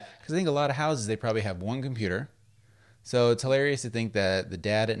Because I think a lot of houses, they probably have one computer. So it's hilarious to think that the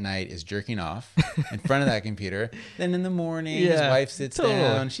dad at night is jerking off in front of that computer. Then in the morning, his wife sits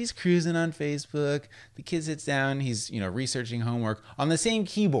down. She's cruising on Facebook. The kid sits down. He's, researching homework on the same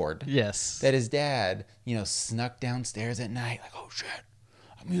keyboard. Yes. That his dad, snuck downstairs at night. Like, oh, shit.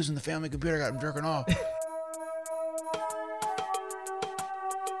 I'm using the family computer. I'm jerking off.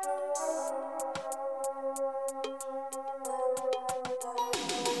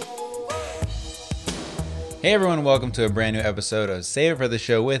 Hey everyone, welcome to a brand new episode of Save It for the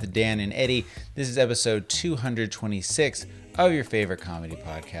Show with Dan and Eddie. This is episode 226 of your favorite comedy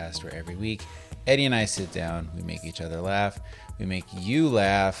podcast, where every week Eddie and I sit down, we make each other laugh, we make you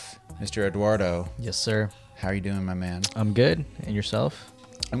laugh. Mr. Eduardo. Yes, sir. How are you doing, my man? I'm good. And yourself?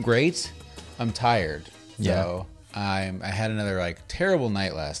 I'm great. I'm tired. Yeah. So I had another terrible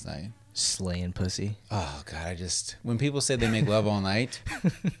night last night. Slaying pussy. Oh God, when people say they make love all night,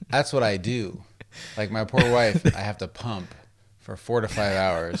 that's what I do. Like my poor wife, I have to pump for 4 to 5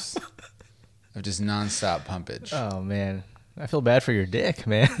 hours of just nonstop pumpage. Oh man, I feel bad for your dick,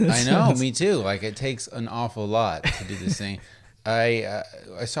 man. I know, me too. It takes an awful lot to do this thing. I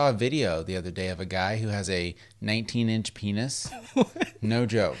saw a video the other day of a guy who has a 19-inch penis. No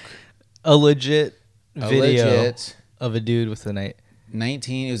joke. A legit video of a dude with a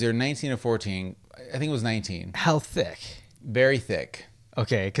 19. It was either 19 or 14. I think it was 19. How thick? Very thick.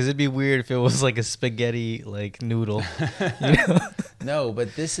 Okay, because it'd be weird if it was like a spaghetti noodle. No,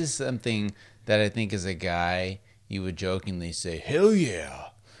 but this is something that I think as a guy you would jokingly say, hell yeah,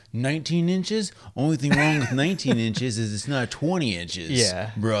 19 inches? Only thing wrong with 19 inches is it's not 20 inches,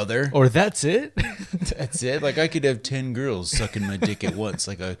 brother. Or that's it? That's it? I could have 10 girls sucking my dick at once,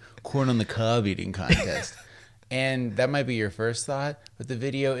 like a corn on the cob eating contest. And that might be your first thought, but the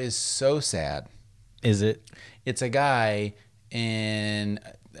video is so sad. Is it? It's a guy in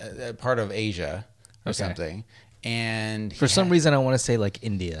a part of Asia or something, and for some reason I want to say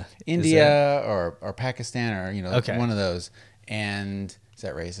India or Pakistan or one of those. And is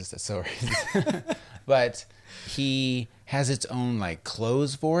that racist? That's so racist. But he has its own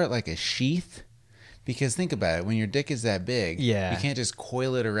clothes for it, like a sheath. Because think about it, when your dick is that big, you can't just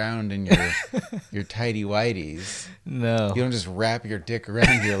coil it around in your tighty whities. No, you don't just wrap your dick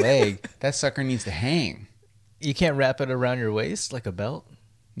around your leg. That sucker needs to hang. You can't wrap it around your waist like a belt?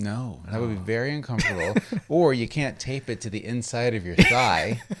 No, that would be very uncomfortable. Or you can't tape it to the inside of your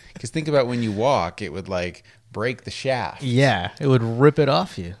thigh. Because think about when you walk, it would break the shaft. Yeah, it would rip it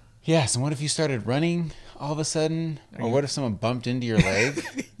off you. Yes, and what if you started running all of a sudden? Or what if someone bumped into your leg?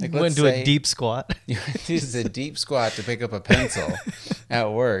 Went into a deep squat. You use a deep squat to pick up a pencil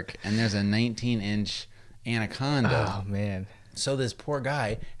at work, and there's a 19-inch anaconda. Oh, man. So this poor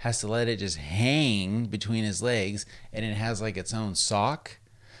guy has to let it just hang between his legs, and it has its own sock.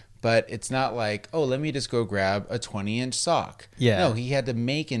 But it's not let me just go grab a 20-inch sock. Yeah. No, he had to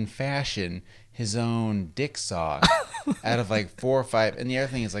make and fashion his own dick sock out of 4 or 5. And the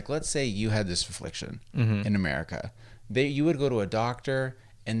other thing is let's say you had this affliction in America. You would go to a doctor,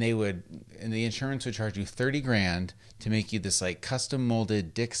 and the insurance would charge you $30,000 to make you this custom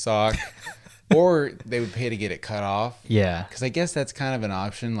molded dick sock. Or they would pay to get it cut off. Yeah. Because I guess that's kind of an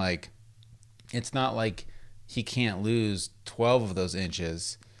option. It's not he can't lose 12 of those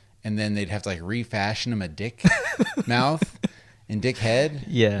inches, and then they'd have to refashion him a dick mouth and dick head.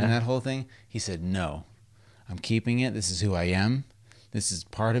 Yeah. And that whole thing. He said, no, I'm keeping it. This is who I am. This is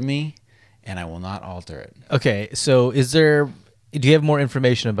part of me, and I will not alter it. Okay. So do you have more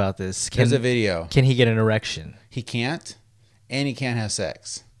information about this? There's a video. Can he get an erection? He can't, and he can't have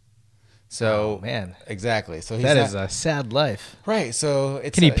sex. So, man, exactly. So that is a sad life, right? So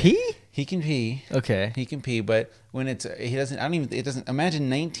can he pee? He can pee. Okay, he can pee, but when it doesn't. Imagine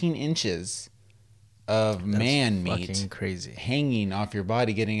 19 inches of man meat, crazy, hanging off your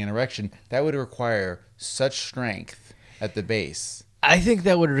body, getting an erection. That would require such strength at the base. I think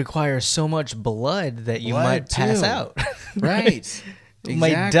that would require so much blood that you might pass out. Right. You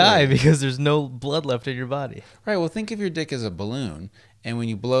might die because there's no blood left in your body. Right. Well, think of your dick as a balloon. And when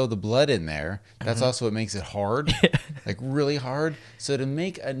you blow the blood in there, that's also what makes it hard, really hard. So to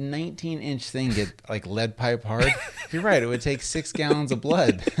make a 19-inch thing get lead pipe hard, you're right. It would take 6 gallons of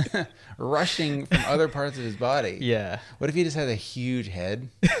blood rushing from other parts of his body. Yeah. What if he just had a huge head?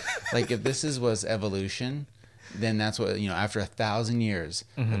 If this was evolution, then that's what, after 1,000 years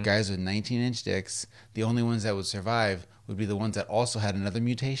of guys with 19-inch dicks, the only ones that would survive would be the ones that also had another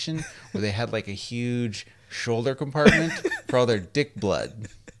mutation where they had a huge shoulder compartment for all their dick blood.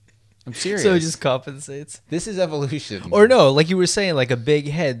 I'm serious. So it just compensates. This is evolution. Or no, like you were saying, a big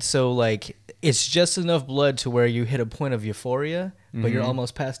head. So it's just enough blood to where you hit a point of euphoria, but you're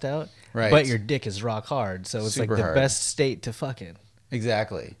almost passed out. Right. But your dick is rock hard, so it's Super like the hard. best state to fuck in.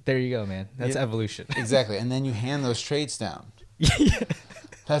 Exactly. There you go, man. That's evolution. Exactly. And then you hand those traits down.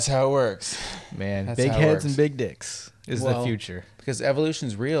 That's how it works. Man, That's big how it heads works. and big dicks is the future. Because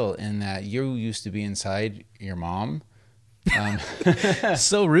evolution's real in that you used to be inside your mom.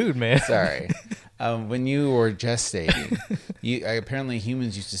 So rude, man. Sorry. When you were gestating, apparently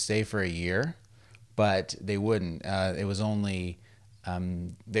humans used to stay for a year, but they wouldn't. It was only,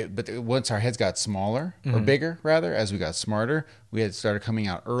 once our heads got smaller, or bigger rather, as we got smarter, we had started coming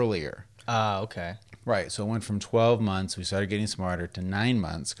out earlier. Ah, okay. Right. So it went from 12 months, we started getting smarter, to 9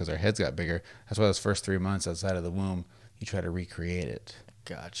 months because our heads got bigger. That's why those first 3 months outside of the womb, you try to recreate it.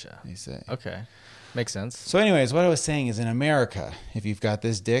 Gotcha. They say. Okay. Makes sense. So anyways, what I was saying is in America, if you've got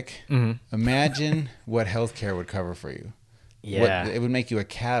this dick, imagine what healthcare would cover for you. Yeah. It would make you a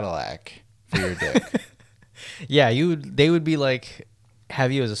Cadillac for your dick. Yeah, they would be like,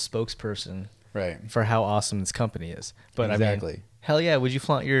 have you as a spokesperson Right. for how awesome this company is. But Exactly. I mean, hell yeah, would you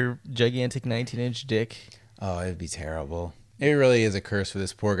flaunt your gigantic 19-inch dick? Oh, it'd be terrible. It really is a curse for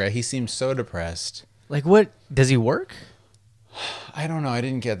this poor guy. He seems so depressed. Like, what? Does he work? I don't know. I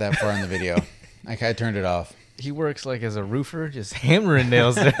didn't get that far in the video. I turned it off. He works like as a roofer, just hammering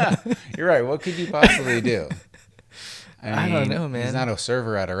nails down. You're right. What could you possibly do? I don't know, man. He's not a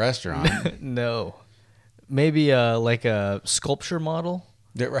server at a restaurant. No. Maybe like a sculpture model?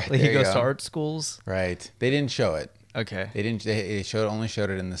 Right. Like he there you goes go. to art schools? Right. They didn't show it. Okay. They didn't. They only showed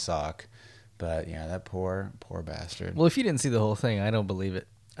it in the sock. But yeah, that poor bastard. Well, if you didn't see the whole thing, I don't believe it.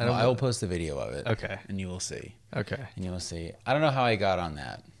 I will post the video of it. Okay. And you will see. Okay. And you will see. I don't know how I got on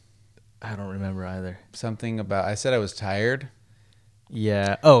that. I don't remember either. Something about, I said I was tired.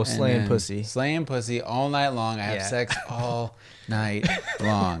 Yeah. Oh, and slaying then pussy. Slaying pussy all night long. I have Yeah. sex all night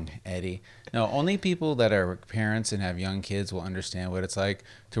long, Eddie. No, only people that are parents and have young kids will understand what it's like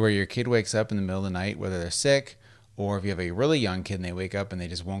to where your kid wakes up in the middle of the night, whether they're sick or if you have a really young kid and they wake up and they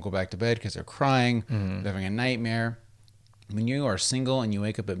just won't go back to bed because they're crying, they're having a nightmare. When you are single and you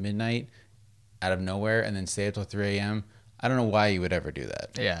wake up at midnight out of nowhere and then stay up till 3 a.m., I don't know why you would ever do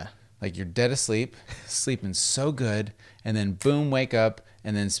that. Yeah. Like you're dead asleep, sleeping so good, and then boom, wake up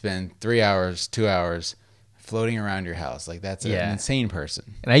and then spend 3 hours, 2 hours floating around your house. Like that's an insane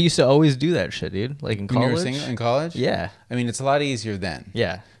person. And I used to always do that shit, dude. Like in When you college. were single in college? Yeah. I mean, it's a lot easier then.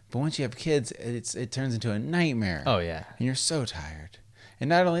 Yeah. But once you have kids, it turns into a nightmare. Oh, yeah. And you're so tired. And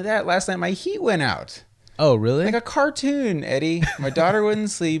not only that, last night my heat went out. Oh, really? Like a cartoon, Eddie. My daughter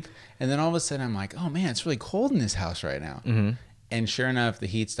wouldn't sleep. And then all of a sudden I'm like, oh man, it's really cold in this house right now. Mm-hmm. And sure enough, the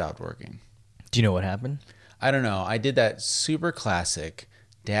heat stopped working. Do you know what happened? I don't know. I did that super classic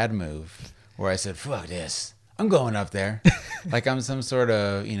dad move where I said, fuck this. I'm going up there. Like I'm some sort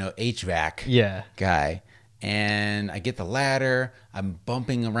of, HVAC guy. And I get the ladder. I'm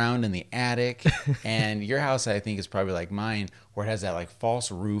bumping around in the attic. And your house, I think, is probably like mine, where it has that like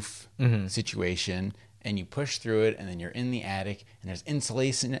false roof situation. And you push through it, and then you're in the attic, and there's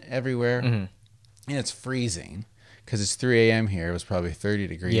insulation everywhere. And it's freezing because it's 3 a.m. here. It was probably 30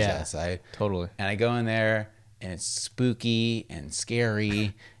 degrees outside. Totally. And I go in there, and it's spooky and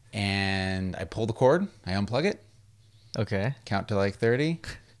scary. And I pull the cord. I unplug it. Okay. Count to like 30.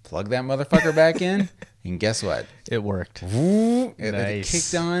 Plug that motherfucker back in. And guess what? It worked. It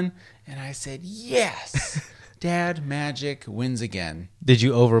kicked on. And I said, yes. Dad magic wins again. Did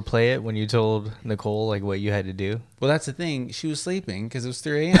you overplay it when you told Nicole like what you had to do? Well, that's the thing. She was sleeping because it was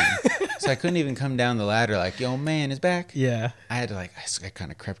 3 a.m. So I couldn't even come down the ladder like, yo, man is back. Yeah. I had to I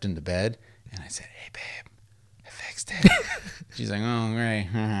kind of crept into bed. And I said, hey, babe, I fixed it. She's like, oh, great.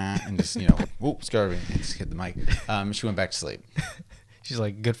 And just, whoop, scared me. And just hit the mic. She went back to sleep. She's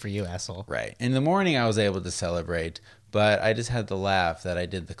like, good for you, asshole. Right. In the morning, I was able to celebrate, but I just had to laugh that I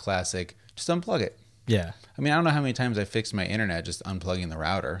did the classic, just unplug it. Yeah. I mean, I don't know how many times I fixed my internet just unplugging the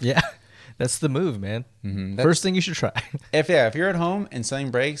router. Yeah. That's the move, man. Mm-hmm. First thing you should try. If you're at home and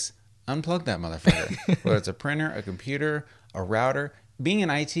something breaks, unplug that motherfucker. Whether it's a printer, a computer, a router. Being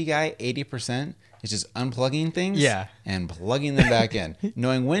an IT guy, 80% is just unplugging things and plugging them back in.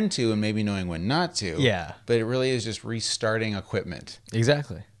 Knowing when to and maybe knowing when not to. Yeah. But it really is just restarting equipment.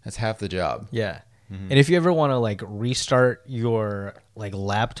 Exactly. That's half the job. Yeah. And if you ever want to like restart your like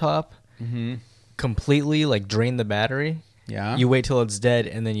laptop completely, like drain the battery, you wait till it's dead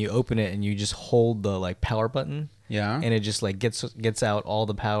and then you open it and you just hold the like power button. Yeah. And it just like gets out all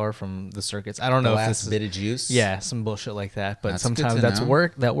the power from the circuits. I don't know if this is bit of juice. Yeah, some bullshit like that. But That's sometimes good to know.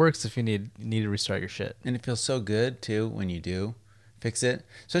 that works if you need to restart your shit. And it feels so good too when you do fix it.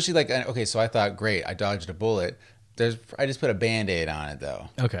 Especially like, okay, so I thought, great, I dodged a bullet. I just put a Band-Aid on it though.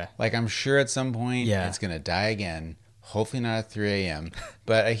 Okay. Like I'm sure at some point it's gonna die again. Hopefully not at 3 a.m.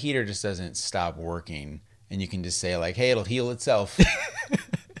 But a heater just doesn't stop working, and you can just say like, "Hey, it'll heal itself."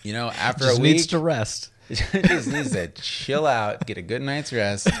 You know, after a week, needs to rest. It just needs to chill out, get a good night's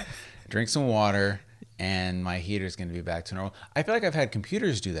rest, drink some water, and my heater's going to be back to normal. I feel like I've had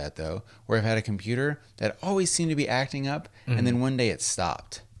computers do that though, where I've had a computer that always seemed to be acting up, and then one day it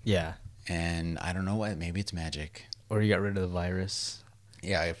stopped. Yeah. And I don't know what. Maybe it's magic. Or you got rid of the virus.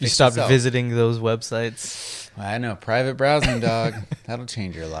 Yeah, you stopped visiting those websites. I know, private browsing, dog. That'll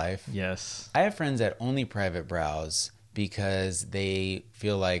change your life. Yes. I have friends that only private browse because they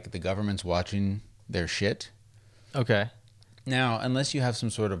feel like the government's watching their shit. Okay. Now, unless you have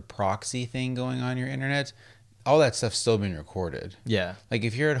some sort of proxy thing going on your internet, all that stuff's still being recorded. Yeah. Like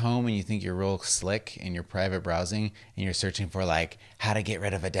if you're at home and you think you're real slick in your private browsing and you're searching for like how to get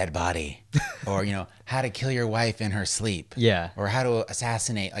rid of a dead body or, you know, how to kill your wife in her sleep. Yeah. Or how to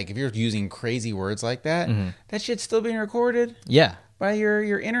assassinate. Like if you're using crazy words like that, that shit's still being recorded. Yeah. By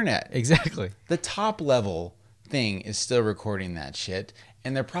your internet. Exactly. The top level thing is still recording that shit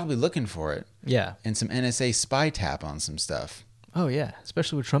and they're probably looking for it. Yeah. And some NSA spy tap on some stuff. Oh yeah.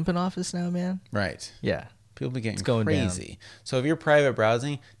 Especially with Trump in office now, man. Right. Yeah. People be getting crazy. Down. So if you're private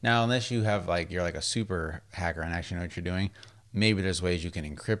browsing, now unless you have like you're like a super hacker and actually know what you're doing, maybe there's ways you can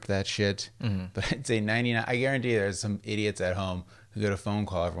encrypt that shit. But I'd say 99. I guarantee there's some idiots at home who get a phone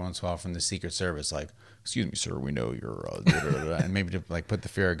call every once in a while from the Secret Service, like, "Excuse me, sir, we know you're," and maybe to like put the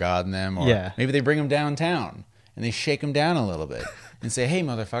fear of God in them, or maybe they bring them downtown and they shake them down a little bit and say, "Hey,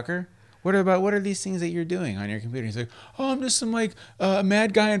 motherfucker. What are these things that you're doing on your computer?" He's like, "Oh, I'm just some like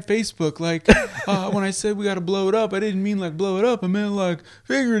mad guy on Facebook. Like when I said we got to blow it up, I didn't mean like blow it up. I meant like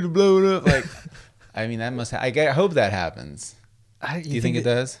figure to blow it up." Like, I mean, that must. I hope that happens. Do you think it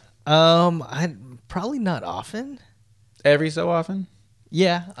does? I probably not often. Every so often.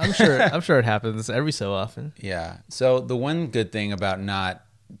 Yeah, I'm sure. I'm sure it happens every so often. Yeah. So the one good thing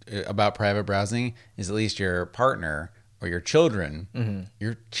about private browsing is at least your partner. Or your children,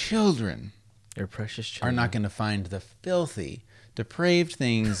 your precious children, are not going to find the filthy, depraved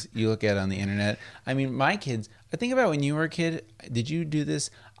things you look at on the internet. I mean, my kids, I think about when you were a kid, did you do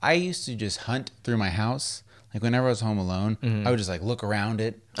this? I used to just hunt through my house. Like whenever I was home alone, I would just like look around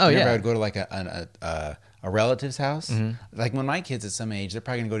it. Oh, whenever I would go to like a relative's house. Like when my kids at some age, they're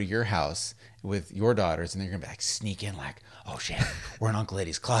probably going to go to your house with your daughters and they're going to be like sneak in like, "Oh shit, we're in Uncle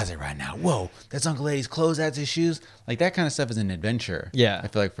Eddie's closet right now. Whoa, that's Uncle Eddie's clothes, that's his shoes." Like that kind of stuff is an adventure. Yeah. I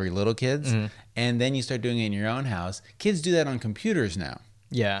feel like for your little kids. And then you start doing it in your own house. Kids do that on computers now.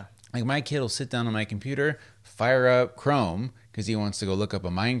 Yeah. Like my kid will sit down on my computer, fire up Chrome because he wants to go look up a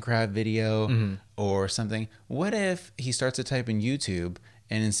Minecraft video or something. What if he starts to type in YouTube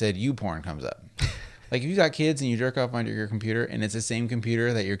and instead YouPorn comes up? Like if you got kids and you jerk off onto your computer and it's the same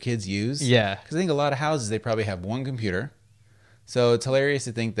computer that your kids use. Yeah. Because I think a lot of houses, they probably have one computer. So it's hilarious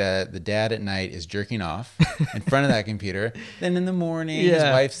to think that the dad at night is jerking off in front of that computer. Then in the morning, his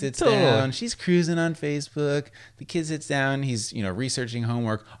wife sits down. She's cruising on Facebook. The kid sits down. He's, researching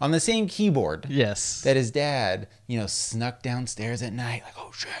homework on the same keyboard. Yes. That his dad, snuck downstairs at night. Like,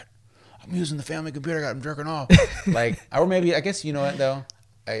 "Oh, shit, I'm using the family computer. I got him jerking off." Or maybe, I guess, you know what, though?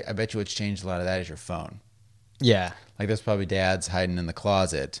 I bet you what's changed a lot of that is your phone. Yeah. Like there's probably dads hiding in the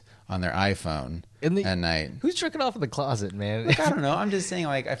closet on their iPhone at night. Who's jerking off in the closet, man? Like, I don't know. I'm just saying,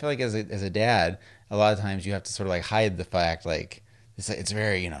 like, I feel like as a dad, a lot of times you have to sort of like hide the fact, like, it's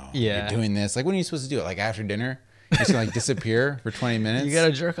very, you're doing this. Like, when are you supposed to do it? Like after dinner? You're just going to like disappear for 20 minutes? You got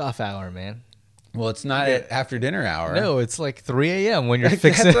a jerk off hour, man. Well, it's not at after dinner hour. No, it's like 3 a.m. when you're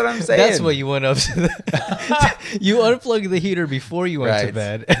fixing. That's what I'm saying. That's what you went up to. You unplug the heater before you went to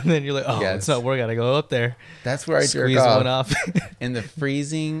bed, and then you're like, "Oh, it's not working. I gotta go up there." That's where I squeeze jerk one off. In the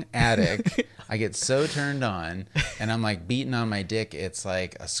freezing attic. I get so turned on, and I'm like beating on my dick. It's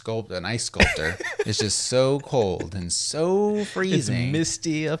like an ice sculptor. It's just so cold and so freezing. It's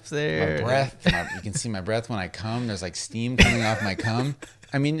misty up there. My breath. You can see my breath when I come. There's like steam coming off my cum.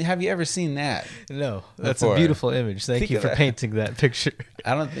 I mean, have you ever seen that? No, that's a beautiful image. Thank you for painting that picture.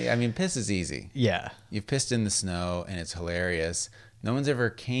 Piss is easy. Yeah. You've pissed in the snow and it's hilarious. No one's ever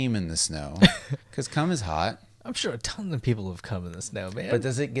came in the snow because cum is hot. I'm sure a ton of people have come in the snow, man. But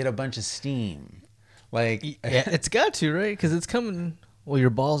does it get a bunch of steam? Like, yeah, it's got to, right? Because it's coming. Well, your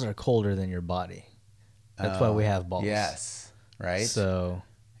balls are colder than your body. That's why we have balls. Yes. Right. So.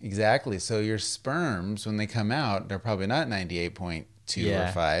 Exactly. So your sperms, when they come out, they're probably not 98.2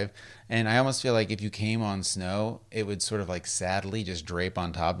 or 5. And I almost feel like if you came on snow, it would sort of like sadly just drape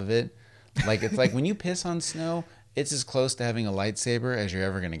on top of it. Like it's like when you piss on snow, it's as close to having a lightsaber as you're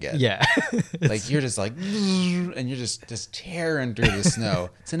ever going to get. Yeah. Like you're just like, and you're just tearing through the snow.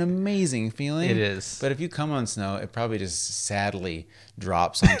 It's an amazing feeling. It is. But if you come on snow, it probably just sadly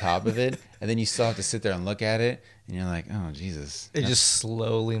drops on top of it. And then you still have to sit there and look at it. And you're like, oh, Jesus. It just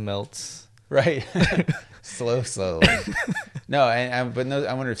slowly melts. Right. Slowly. No, but no,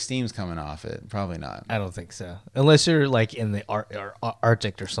 I wonder if steam's coming off it. Probably not. I don't think so. Unless you're like in the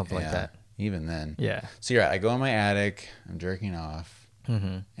Arctic or something like that. Even then. Yeah. So you're right. I go in my attic. I'm jerking off.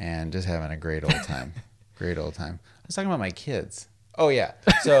 And just having a great old time. Great old time. I was talking about my kids. Oh, yeah.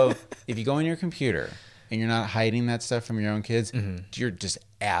 So if you go on your computer and you're not hiding that stuff from your own kids, you're just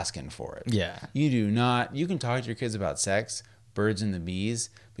asking for it. Yeah. You can talk to your kids about sex, birds and the bees,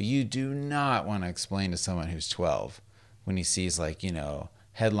 but you do not want to explain to someone who's 12 when he sees like,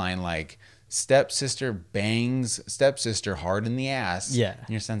 headline like stepsister bangs stepsister hard in the ass. Yeah. And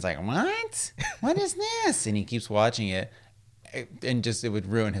your son's like, what? What is this? And he keeps watching it. And just it would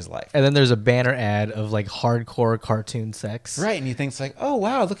ruin his life. And then there's a banner ad of like hardcore cartoon sex. Right, and he thinks like, oh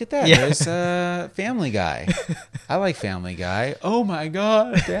wow, look at that. Yeah. There's Family Guy. I like Family Guy. Oh my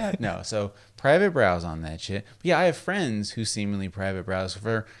God, Dad. No, so private browse on that shit. But yeah, I have friends who seemingly private browse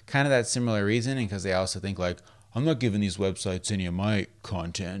for kind of that similar reason, and because they also think like, I'm not giving these websites any of my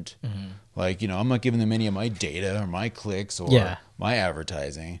content. Like, I'm not giving them any of my data or my clicks or my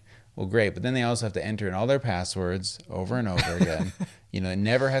advertising. Well, great. But then they also have to enter in all their passwords over and over again. It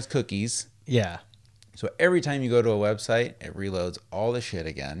never has cookies. Yeah. So every time you go to a website, it reloads all the shit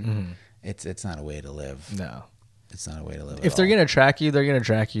again. It's not a way to live. No. It's not a way to live. If they're going to track you, they're going to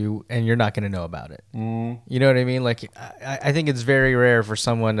track you and you're not going to know about it. You know what I mean? Like, I think it's very rare for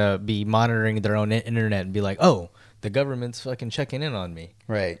someone to be monitoring their own internet and be like, oh, the government's fucking checking in on me.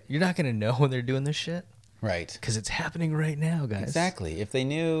 Right. You're not going to know when they're doing this shit. Right. Because it's happening right now, guys. Exactly. If they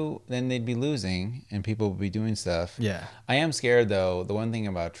knew, then they'd be losing and people would be doing stuff. Yeah. I am scared, though. The one thing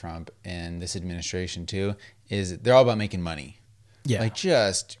about Trump and this administration, too, is they're all about making money. Yeah. Like,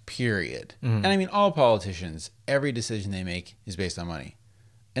 just period. And I mean, all politicians, every decision they make is based on money.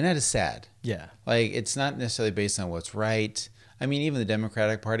 And that is sad. Yeah. Like, it's not necessarily based on what's right. I mean, even the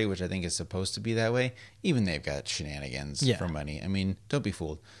Democratic Party, which I think is supposed to be that way, even they've got shenanigans for money. I mean, don't be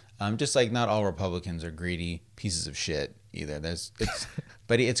fooled. Just like not all Republicans are greedy pieces of shit either.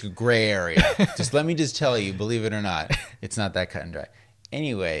 But it's a gray area. Let me tell you, believe it or not, it's not that cut and dry.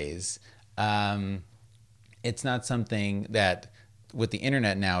 Anyways, it's not something that with the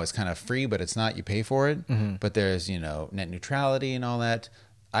internet now is kind of free, but it's not. You pay for it. But there's net neutrality and all that.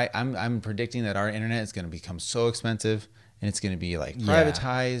 I'm predicting that our internet is going to become so expensive and it's going to be like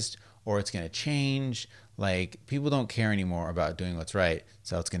privatized or it's going to change. Like, people don't care anymore about doing what's right,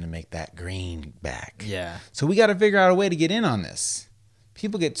 so it's going to make that green back. Yeah. So we got to figure out a way to get in on this.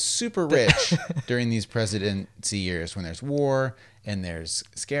 People get super rich during these presidency years when there's war and there's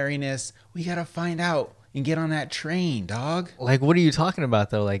scariness. We got to find out and get on that train, dog. Like, what are you talking about,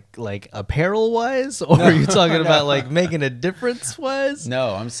 though? Like apparel-wise? Or are you talking about, like, making a difference-wise?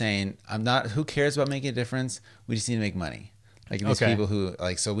 No, I'm saying who cares about making a difference? We just need to make money. Like these people who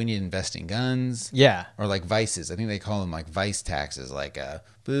so we need to invest in guns. Yeah. Or like vices. I think they call them like vice taxes, like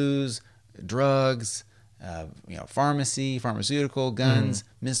booze, drugs, pharmacy, pharmaceutical, guns,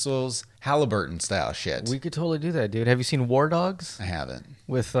 missiles, Halliburton style shit. We could totally do that, dude. Have you seen War Dogs? I haven't.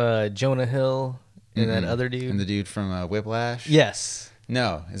 With Jonah Hill and that other dude. And the dude from Whiplash? Yes.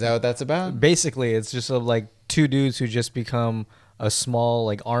 No. Is that what that's about? Basically, it's just like two dudes who just become a small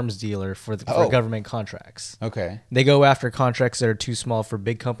like arms dealer for government contracts. Okay. They go after contracts that are too small for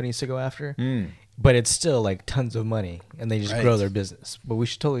big companies to go after, but it's still like tons of money, and they just grow their business. But we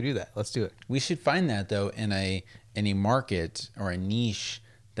should totally do that. Let's do it. We should find that though in a market or a niche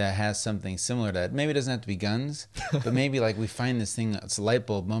that has something similar to that. Maybe it doesn't have to be guns, but maybe like we find this thing. It's a light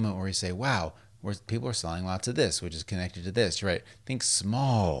bulb moment where we say, "Wow." Where people are selling lots of this, which is connected to this, right? Think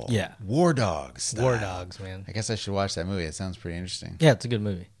small. Yeah. War Dogs style. War Dogs, man. I guess I should watch that movie. It sounds pretty interesting. Yeah, it's a good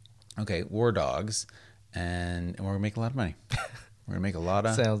movie. Okay, War Dogs, and we're going to make a lot of money. We're going to make a lot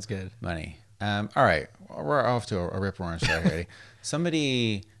of Sounds good. money. All right, we're off to a rip-roaring start already.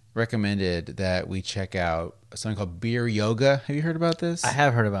 Somebody recommended that we check out something called Beer Yoga. Have you heard about this? I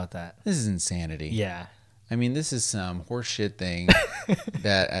have heard about that. This is insanity. Yeah. I mean, this is some horseshit thing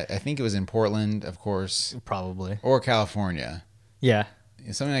that I think it was in Portland, of course. Probably. Or California. Yeah.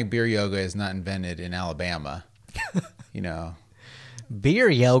 Something like beer yoga is not invented in Alabama. Beer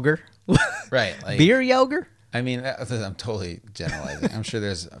yoga. Right. Like, beer yoga? I mean, I'm totally generalizing. I'm sure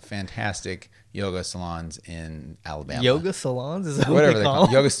there's fantastic yoga salons in Alabama. Yoga salons? Is that Whatever what they they call call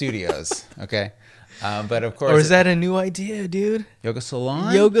them. Yoga studios. Okay. But of course, or is that a new idea, dude? Yoga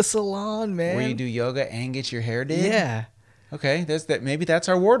salon? Yoga salon, man. Where you do yoga and get your hair did? Yeah. Okay, maybe that's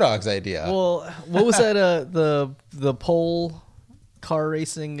our War Dogs idea. Well, what was that? The pole car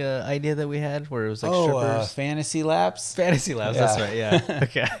racing idea that we had, where it was like strippers. Fantasy laps. Fantasy laps. Yeah. That's right. Yeah.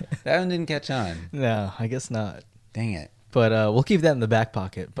 Okay. That one didn't catch on. No, I guess not. Dang it. But we'll keep that in the back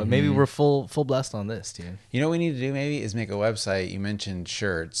pocket. But maybe we're full blast on this, dude. You know what we need to do maybe is make a website. You mentioned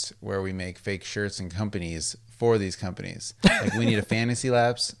shirts where we make fake shirts and companies for these companies. Like we need a Fantasy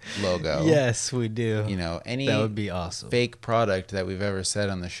Labs logo. Yes, we do. You know, any that would be awesome. Fake product that we've ever said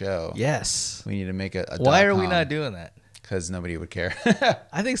on the show. Yes. We need to make a Why are we not doing that? Because nobody would care.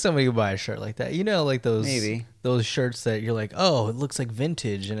 I think somebody would buy a shirt like that. You know, like those shirts that you're like, oh, it looks like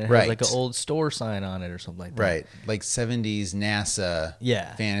vintage and it has like an old store sign on it or something like that. Right. Like 70s NASA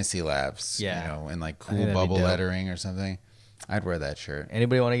Fantasy Labs. Yeah. You know, and like cool bubble lettering or something. I'd wear that shirt.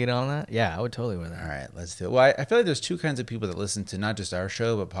 Anybody want to get on that? Yeah, I would totally wear that. All right, let's do it. Well, I feel like there's two kinds of people that listen to not just our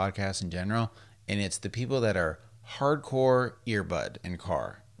show, but podcasts in general. And it's the people that are hardcore earbud in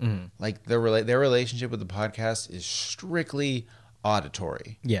car. Mm-hmm. Like their relationship with the podcast is strictly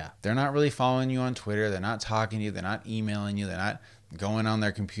auditory. Yeah. They're not really following you on Twitter. They're not talking to you. They're not emailing you. They're not going on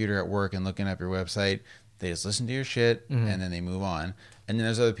their computer at work and looking up your website. They just listen to your shit and then they move on. And then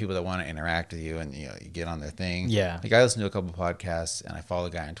there's other people that want to interact with you and you get on their thing. Yeah. Like I listen to a couple podcasts and I follow a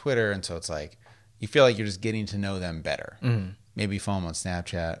guy on Twitter, and so it's like you feel like you're just getting to know them better. Mm-hmm. Maybe follow them on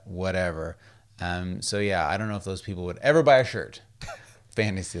Snapchat, whatever. So yeah, I don't know if those people would ever buy a shirt.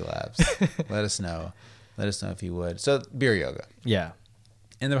 Fantasy Labs. Let us know. Let us know if you would. So beer yoga. Yeah.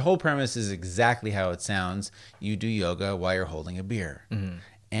 And the whole premise is exactly how it sounds. You do yoga while you're holding a beer. Mm-hmm.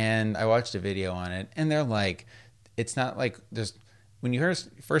 And I watched a video on it, and they're like, it's not like there's, when you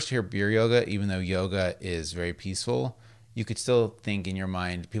first hear beer yoga, even though yoga is very peaceful, you could still think in your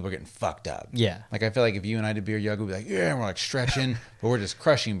mind people are getting fucked up. Yeah. Like I feel like if you and I did beer yoga, we'd be like, yeah, and we're like stretching, but we're just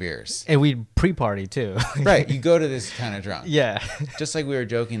crushing beers. And we'd pre-party too. Right. You go to this kind of drunk. Yeah. Just like we were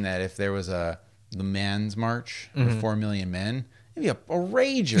joking that if there was the men's march with 4 million men, it'd be a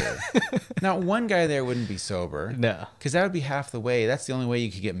rager. Not one guy there wouldn't be sober. No. Because that would be half the way. That's the only way you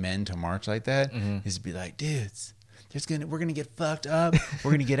could get men to march like that, is to be like, dudes, we're gonna get fucked up.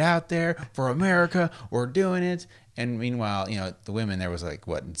 We're gonna get out there for America. We're doing it. And meanwhile, the women, there was like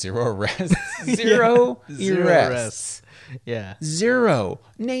what, 0 arrests? Zero arrests. Yeah. 0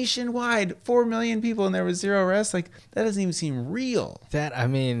 nationwide, 4 million people, and there was 0 arrests. Like that doesn't even seem real.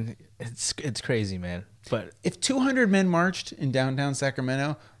 It's crazy, man. But if 200 men marched in downtown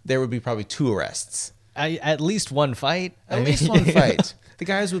Sacramento, there would be probably 2 arrests. At least one fight. At least one fight. The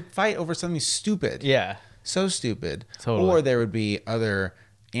guys would fight over something stupid. Yeah. So stupid. Totally. Or there would be other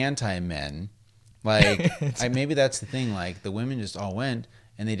anti-men. Like, maybe that's the thing. Like, the women just all went,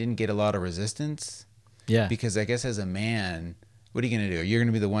 and they didn't get a lot of resistance. Yeah. Because I guess as a man, what are you going to do? You're going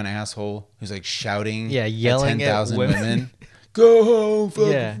to be the one asshole who's like shouting yelling at 10,000 women. Go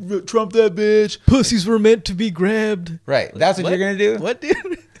home, Trump that bitch. Pussies were meant to be grabbed. Right. That's what you're going to do? What, dude?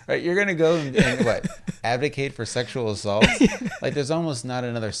 Right. You're going to go and what? Advocate for sexual assault? Like, there's almost not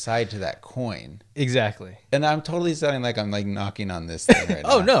another side to that coin. Exactly. And I'm totally sounding like I'm like knocking on this thing right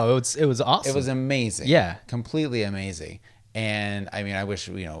now. Oh, no. It was awesome. It was amazing. Yeah. Completely amazing. And I mean, I wish,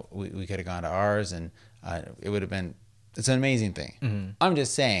 we could have gone to ours, and it would have been, it's an amazing thing. Mm-hmm. I'm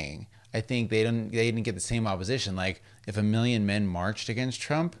just saying, I think they didn't get the same opposition. Like, if 1 million men marched against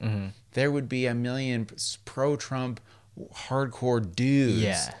Trump, there would be 1 million pro-Trump hardcore dudes.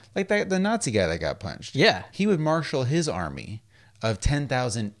 Yeah. Like the Nazi guy that got punched. Yeah. He would marshal his army of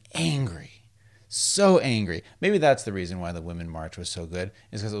 10,000 angry. So angry. Maybe that's the reason why the women march was so good,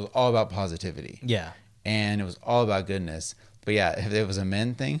 is because it was all about positivity. Yeah. And it was all about goodness. But yeah, if it was a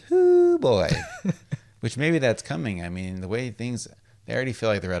men thing, whoo boy. Which maybe that's coming. I mean, the way things, they already feel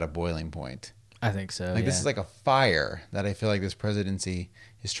like they're at a boiling point. I think so. Like, this is like a fire that I feel like this presidency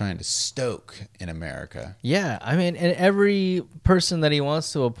is trying to stoke in America. Yeah. I mean, and every person that he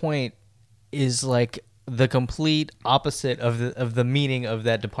wants to appoint is like the complete opposite of the meaning of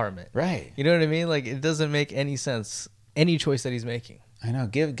that department. Right. You know what I mean? Like, it doesn't make any sense, any choice that he's making. I know.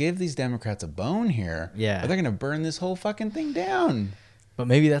 Give these Democrats a bone here. Yeah. Or they're going to burn this whole fucking thing down. But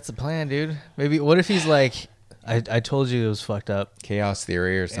maybe that's the plan, dude. Maybe, what if he's like, I told you it was fucked up. Chaos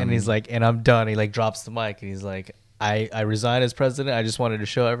theory or something. And he's like, and I'm done. He like drops the mic and he's like, I resigned as president. I just wanted to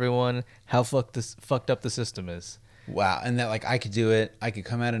show everyone how fucked up the system is. Wow. And that, like, I could do it. I could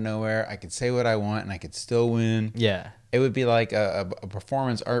come out of nowhere. I could say what I want and I could still win. Yeah. It would be like a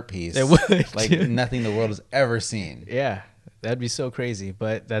performance art piece. It would. Like dude. Nothing the world has ever seen. Yeah. That'd be so crazy,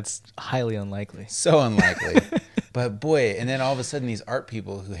 but that's highly unlikely. So unlikely. But boy, and then all of a sudden these art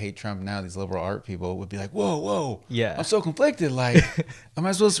people who hate Trump now, these liberal art people would be like, whoa, Yeah. I'm so conflicted. Like, am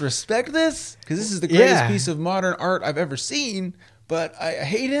I supposed to respect this? Because this is the greatest piece of modern art I've ever seen. But I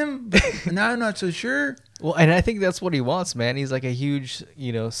hate him, but now I'm not so sure. Well, and I think that's what he wants, man. He's like a huge,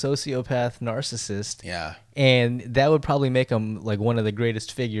 sociopath narcissist. Yeah. And that would probably make him like one of the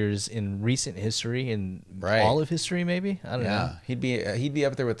greatest figures in recent history, in all of history, maybe. I don't know. He'd be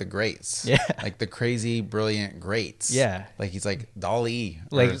up there with the greats. Yeah. Like the crazy, brilliant greats. Yeah. Like he's like Dali.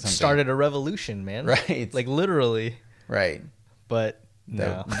 Like started a revolution, man. Right. Like literally. Right. But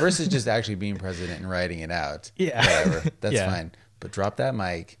no. Versus just actually being president and writing it out. Yeah. Whatever. That's fine. But drop that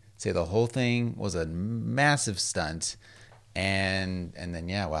mic. Say the whole thing was a massive stunt. And then,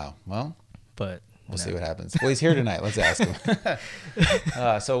 wow. Well. But. We'll see what happens. Well, he's here tonight. Let's ask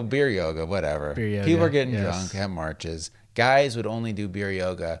him. So beer yoga, whatever. Beer yoga, people are getting drunk at marches. Guys would only do beer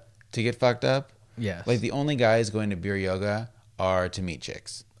yoga to get fucked up. Yes. Like the only guys going to beer yoga are to meet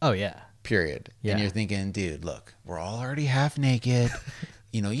chicks. Oh, yeah. Period. Yeah. And you're thinking, dude, look, we're all already half naked.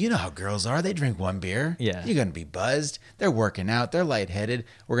 You know how girls are. They drink one beer. Yeah. You're going to be buzzed. They're working out. They're lightheaded.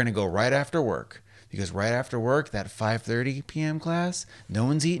 We're going to go right after work. Because right after work, that 5:30 p.m. class, no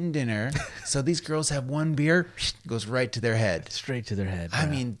one's eating dinner. So these girls have one beer, goes right to their head. Straight to their head. I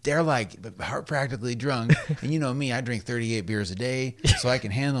mean, they're like practically drunk. And you know me, I drink 38 beers a day, so I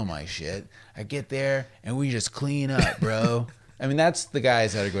can handle my shit. I get there, and we just clean up, bro. I mean, that's the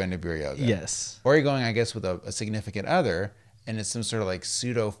guys that are going to beer yoga. Yes. Or you're going, I guess, with a significant other, and it's some sort of like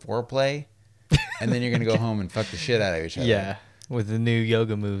pseudo foreplay. And then you're going to go home and fuck the shit out of each other. Yeah. With the new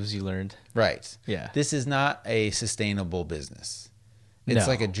yoga moves you learned. Right. Yeah. This is not a sustainable business. It's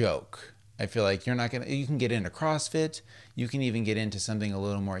like a joke. I feel like you can get into CrossFit. You can even get into something a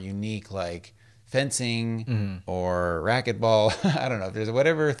little more unique like fencing or racquetball. I don't know if there's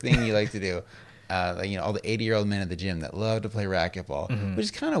whatever thing you like to do. All the 80-year-old men at the gym that love to play racquetball, which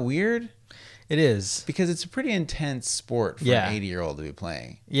is kind of weird. It is. Because it's a pretty intense sport for an 80-year-old to be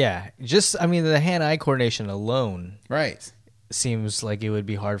playing. Yeah. The hand-eye coordination alone. Right. Seems like it would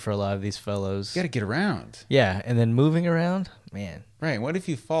be hard for a lot of these fellows. You got to get around. Yeah, and then moving around, man. Right. What if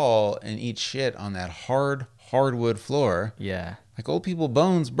you fall and eat shit on that hardwood floor? Yeah. Like old people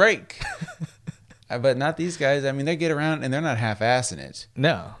bones break. But not these guys. I mean, they get around and they're not half-assing it.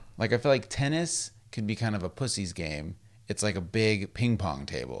 No. Like I feel like tennis could be kind of a pussy's game. It's like a big ping pong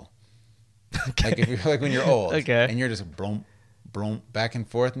table. Okay. Like if you're like when you're old, and you're just blom back and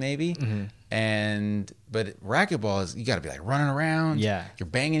forth maybe. But racquetball is you got to be like running around. Yeah, you're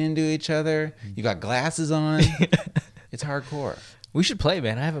banging into each other. You got glasses on. It's hardcore. We should play,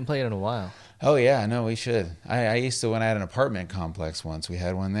 man. I haven't played in a while. Oh yeah, no, we should. I used to when I had an apartment complex once. We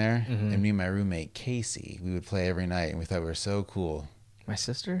had one there, and me and my roommate Casey, we would play every night, and we thought we were so cool. My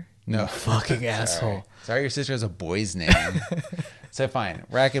sister? No, fucking asshole. Sorry, your sister has a boy's name. So fine,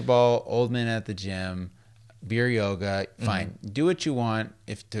 racquetball, old men at the gym, beer yoga, fine. Do what you want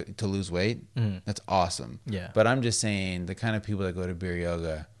if to lose weight. That's awesome. Yeah. But I'm just saying the kind of people that go to beer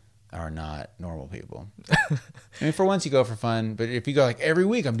yoga are not normal people. I mean, for once you go for fun, but if you go like every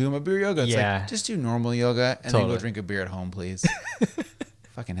week, I'm doing my beer yoga. It's like, just do normal yoga and then go drink a beer at home, please.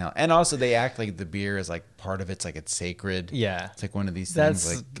 Fucking hell. And also they act like the beer is like part of it's like it's sacred. Yeah. It's like one of these things.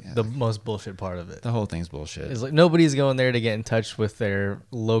 That's like the most bullshit part of it. The whole thing's bullshit. It's like nobody's going there to get in touch with their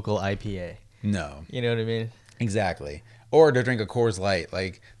local IPA. No. You know what I mean? Exactly. Or to drink a Coors Light.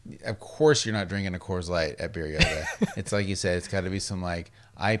 Like, of course you're not drinking a Coors Light at beer yoga. It's like you said, it's got to be some like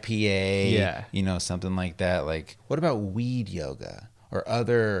IPA, something like that. Like, what about weed yoga or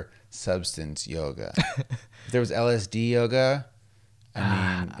other substance yoga? If there was LSD yoga,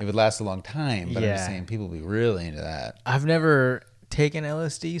 I mean, it would last a long time, but I'm just saying people would be really into that. I've never taken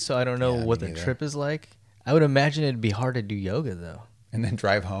LSD, so I don't know what the trip is like. I would imagine it'd be hard to do yoga, though. And then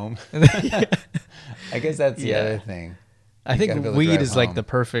drive home. I guess that's the other thing. I think weed is like the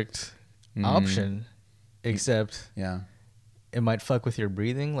perfect option, except it might fuck with your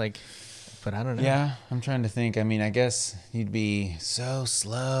breathing, but I don't know. Yeah, I'm trying to think. I mean, I guess you'd be so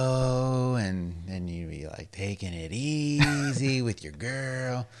slow and then you'd be like taking it easy with your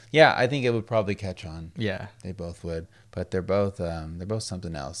girl. Yeah, I think it would probably catch on. Yeah. They both would, but they're both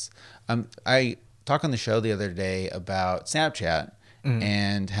something else. I talked on the show the other day about Snapchat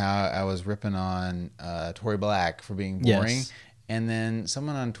and how I was ripping on Tory Black for being boring. Yes. And then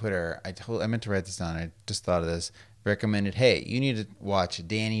someone on Twitter, I meant to write this down. I just thought of this. Recommended, hey, you need to watch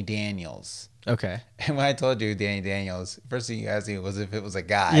Danny Daniels. Okay. And when I told you Danny Daniels, first thing you asked me was if it was a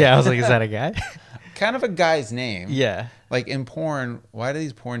guy. Yeah, I was like, is that a guy? kind of a guy's name. Yeah. Like in porn, why do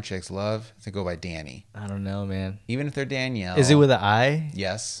these porn chicks love to go by Danny? I don't know, man. Even if they're Danielle. Is it with an I?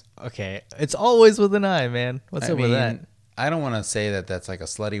 Yes. Okay. It's always with an I, man. What's up with that? I don't want to say that that's like a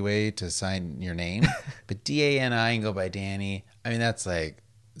slutty way to sign your name, but D-A-N-I and go by Danny. I mean, that's like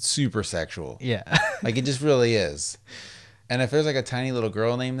super sexual. Yeah. Like it just really is. And if there's like a tiny little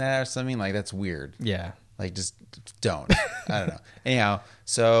girl named that or something, like that's weird. Yeah. Like just don't. I don't know. Anyhow,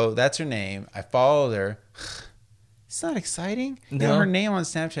 so that's her name. I followed her. It's not exciting. No. You know, her name on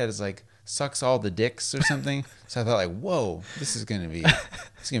Snapchat is like sucks all the dicks or something. So I thought like, whoa, this is gonna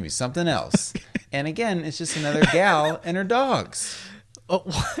be something else. And again, it's just another gal and her dogs. Oh,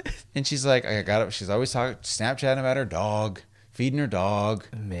 what? And she's like, I got it. She's always talking, Snapchatting about her dog, feeding her dog.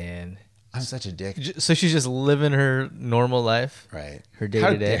 Man, I'm such a dick. So she's just living her normal life, right? Her day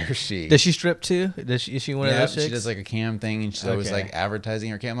to day. How dare she? Does she strip too? Is she one of those chicks? She does like a cam thing, and she's always like advertising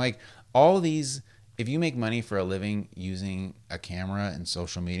her cam. Like all these, if you make money for a living using a camera and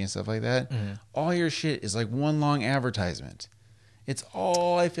social media and stuff like that, all your shit is like one long advertisement. It's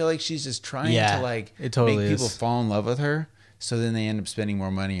all, I feel like she's just trying to like it totally make people is. fall in love with her, so then they end up spending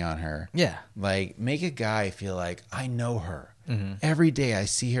more money on her. Yeah. Like make a guy feel like I know her. Every day I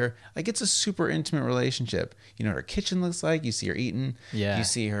see her. Like it's a super intimate relationship. You know what her kitchen looks like. You see her eating. Yeah. You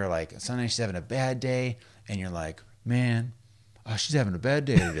see her like sometimes she's having a bad day, and you're like, man, she's having a bad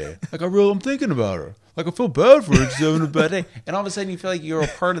day today. Like I'm thinking about her. Like I feel bad for her. She's having a bad day, and all of a sudden you feel like you're a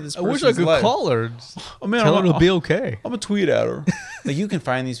part of this person's life. I wish I could call her. Oh man, tell her to be okay. I'm gonna tweet at her. Like you can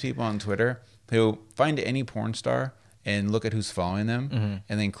find these people on Twitter who find any porn star and look at who's following them,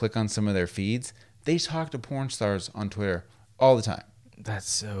 and then click on some of their feeds. They talk to porn stars on Twitter all the time. That's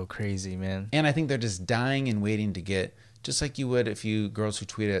so crazy, man. And I think they're just dying and waiting to get, just like you would if you girls who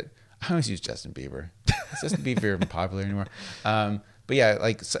tweet it. I always use Justin Bieber. Is Justin Bieber even popular anymore? But yeah,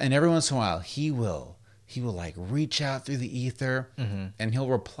 like, and every once in a while he will like reach out through the ether, and he'll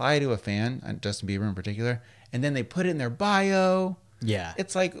reply to a fan, Justin Bieber in particular, and then they put it in their bio. Yeah.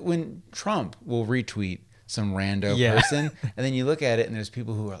 It's like when Trump will retweet some rando person, and then you look at it and there's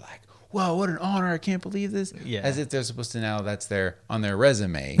people who are like, wow, what an honor. I can't believe this. Yeah. As if they're supposed to now, that's on their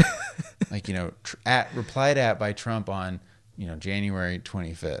resume. Like, you know, replied at by Trump on, you know, January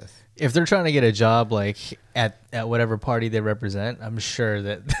 25th. If they're trying to get a job like at whatever party they represent, I'm sure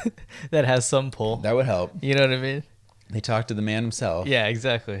that that has some pull. That would help. You know what I mean? They talk to the man himself. Yeah,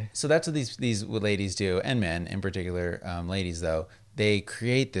 exactly. So that's what these ladies do, and men in particular, ladies though. They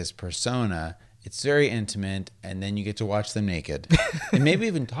create this persona. It's very intimate, and then you get to watch them naked, and maybe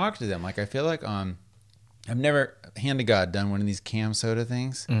even talk to them. Like I feel like I've never, hand to God, done one of these cam soda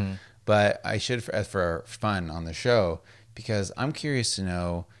things, but I should for fun on the show, because I'm curious to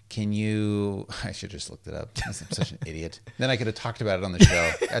know. I should just looked it up. I'm such an idiot. Then I could have talked about it on the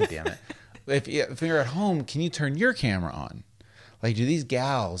show. God damn it. If you're at home, can you turn your camera on? Like, do these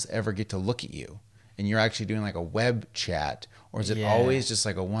gals ever get to look at you and you're actually doing like a web chat, or is it always just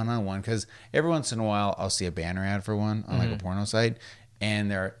like a one-on-one? Because every once in a while I'll see a banner ad for one on like a porno site,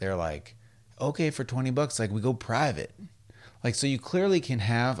 and they're like, okay, for $20, like we go private. Like, so you clearly can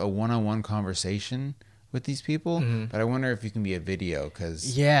have a one-on-one conversation with these people, but I wonder if you can be a video,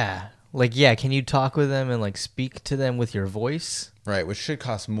 because can you talk with them and like speak to them with your voice? Right, which should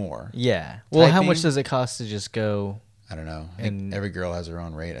cost more. Yeah. Well, how much does it cost to just go? I don't know. I think every girl has her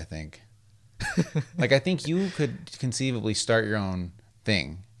own rate, I think. Like, I think you could conceivably start your own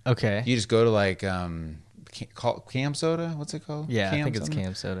thing. Okay. You just go to like Cam Soda. What's it called? Yeah, I think it's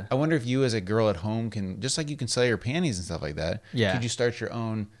Cam Soda. I wonder if you as a girl at home can, just like you can sell your panties and stuff like that. Yeah. Could you start your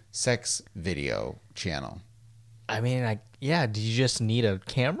own sex video channel? I mean, do you just need a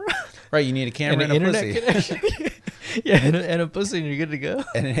camera? Right, you need a camera and a internet pussy. Connection. Yeah, and a pussy, and you're good to go.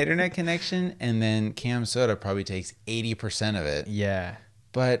 And an internet connection, and then Cam Soda probably takes 80% of it. Yeah.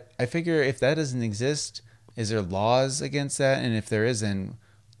 But I figure if that doesn't exist, is there laws against that? And if there isn't,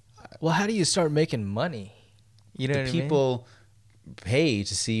 well, how do you start making money? You know what I mean? People pay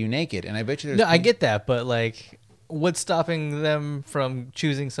to see you naked, and I bet you there's. No, I get that, but like, what's stopping them from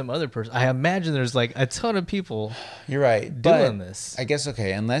choosing some other person? I imagine there's like a ton of people. You're right, doing this. I guess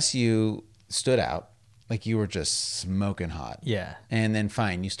unless you stood out, like you were just smoking hot. Yeah. And then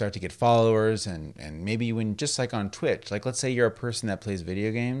fine, you start to get followers, and maybe you win, just like on Twitch. Like, let's say you're a person that plays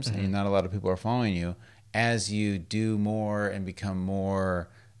video games, and not a lot of people are following you. As you do more and become more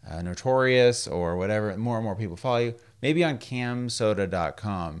notorious or whatever, more and more people follow you. Maybe on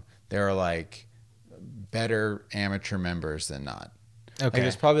camsoda.com, there are like better amateur members than not. Okay. Like,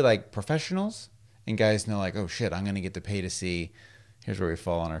 there's probably like professionals, and guys know like, oh shit, I'm going to get to pay to see, Here's where we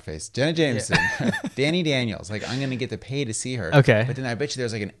fall on our face. Jenna Jameson, Danny Daniels. Like, I'm going to get to pay to see her. Okay. But then I bet you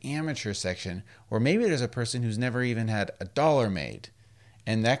there's like an amateur section, or maybe there's a person who's never even had $1 made.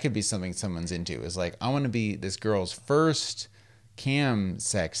 And that could be something someone's into. Is like, I want to be this girl's first cam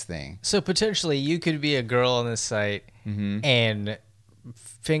sex thing. So potentially you could be a girl on this site and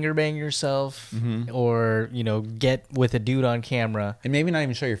finger bang yourself or, get with a dude on camera. And maybe not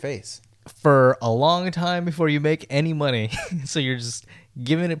even show your face. For a long time before you make any money. So you're just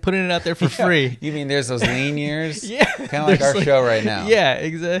putting it out there for free. You mean there's those lean years? Yeah. Kind of like our show right now. Yeah,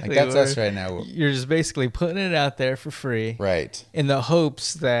 exactly. Like that's us right now. You're just basically putting it out there for free. Right. In the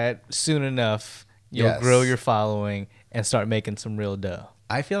hopes that soon enough you'll grow your following and start making some real dough.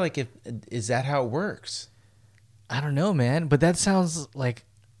 I feel like is that how it works? I don't know, man. But that sounds like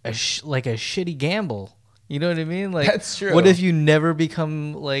a shitty gamble. You know what I mean? Like, that's true. What if you never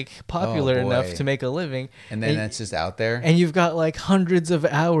become like popular enough to make a living, and then it's just out there, and you've got like hundreds of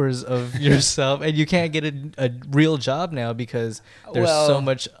hours of yourself, and you can't get a real job now because there's so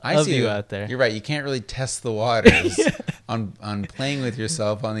much of you out there. You're right. You can't really test the waters on playing with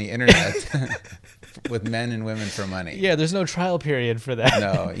yourself on the internet with men and women for money. Yeah, there's no trial period for that.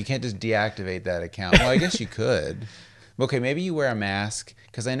 No, you can't just deactivate that account. Well, I guess you could. Okay, maybe you wear a mask,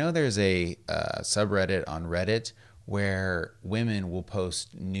 because I know there's a subreddit on Reddit where women will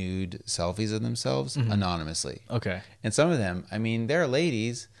post nude selfies of themselves anonymously. Okay. And some of them, I mean, they're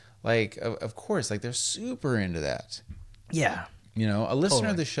ladies, like, of course, like, they're super into that. Yeah. A listener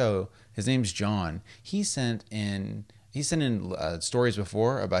of the show, his name's John, he sent in stories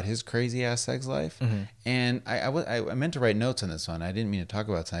before about his crazy ass sex life, and I meant to write notes on this one. I didn't mean to talk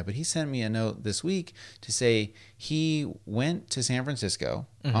about it tonight, but he sent me a note this week to say he went to San Francisco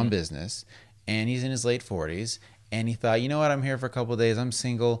on business, and he's in his late 40s, and he thought, you know what, I'm here for a couple of days, I'm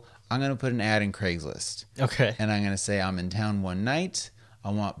single, I'm going to put an ad in Craigslist. Okay. And I'm going to say I'm in town one night,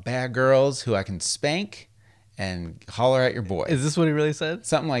 I want bad girls who I can spank and holler at your boy. Is this what he really said?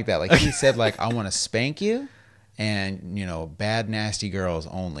 Something like that. Like, he said, like, I want to spank you. And, bad, nasty girls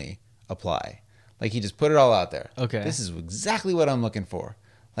only apply. Like, he just put it all out there. Okay. This is exactly what I'm looking for.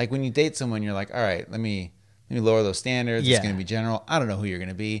 Like, when you date someone, you're like, all right, let me lower those standards. Yeah. It's going to be general. I don't know who you're going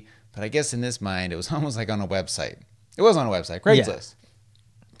to be. But I guess in this mind, it was almost like on a website. It was on a website, Craigslist.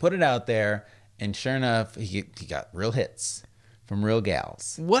 Yeah. Put it out there, and sure enough, he got real hits from real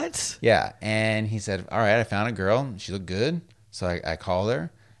gals. What? Yeah. And he said, all right, I found a girl. She looked good. So I called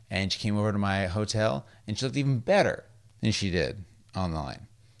her. And she came over to my hotel, and she looked even better than she did online.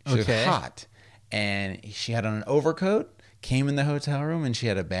 She looked hot. And she had on an overcoat, came in the hotel room, and she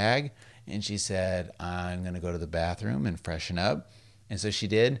had a bag. And she said, I'm going to go to the bathroom and freshen up. And so she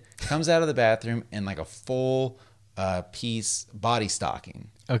did. Comes out of the bathroom in like a full piece body stocking.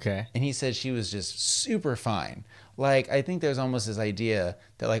 Okay. And he said she was just super fine. Like, I think there's almost this idea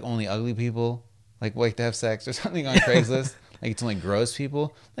that like only ugly people like to have sex or something on Craigslist. Like, it's only gross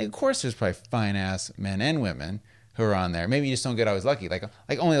people. Like, of course, there's probably fine-ass men and women who are on there. Maybe you just don't get always lucky. Like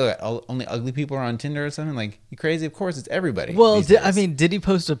only ugly people are on Tinder or something. Like, you crazy? Of course, it's everybody. Well, did he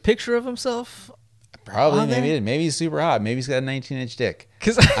post a picture of himself? Probably. Maybe he did. Maybe he's super hot. Maybe he's got a 19-inch dick.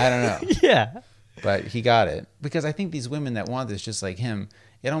 I don't know. Yeah. But he got it. Because I think these women that want this, just like him,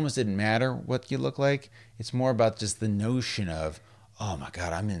 it almost didn't matter what you look like. It's more about just the notion of, oh my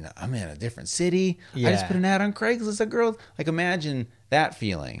God, I'm in a different city. Yeah. I just put an ad on Craigslist. A girl, like, imagine that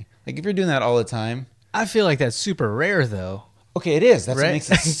feeling. Like, if you're doing that all the time. I feel like that's super rare, though. Okay, it is. That's right? What makes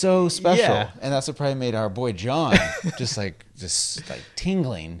it so special. Yeah. And that's what probably made our boy John just like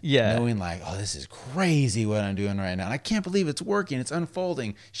tingling. Yeah. Knowing like, oh, this is crazy what I'm doing right now. And I can't believe it's working. It's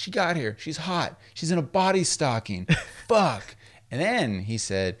unfolding. She got here. She's hot. She's in a body stocking. Fuck. And then he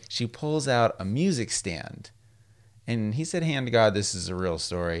said she pulls out a music stand. And he said, hand to God, this is a real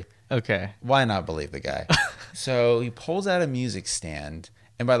story. Okay. Why not believe the guy? So he pulls out a music stand.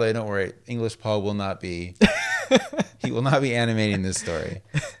 And by the way, don't worry, English Paul will not be... he will not be animating this story.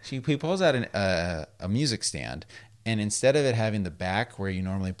 He pulls out a music stand. And instead of it having the back where you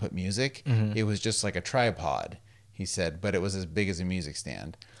normally put music, it was just like a tripod, he said. But it was as big as a music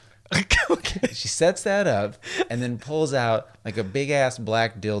stand. Okay. She sets that up and then pulls out like a big-ass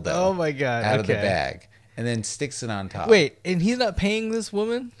black dildo. Oh, my God. Out of the bag. And then sticks it on top. Wait, and he's not paying this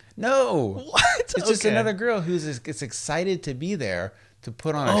woman? No. What? It's just another girl who's excited to be there to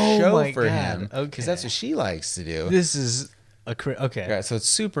put on a show for him. Because that's what she likes to do. This is okay. Right, so it's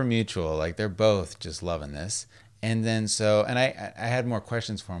super mutual. Like, they're both just loving this. And then and I had more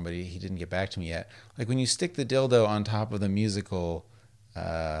questions for him, but he didn't get back to me yet. Like, when you stick the dildo on top of the musical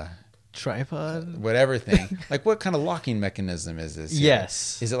tripod, whatever thing. Like, what kind of locking mechanism is this here?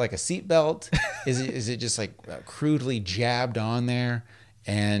 Yes. Is it like a seat belt? Is it just like crudely jabbed on there,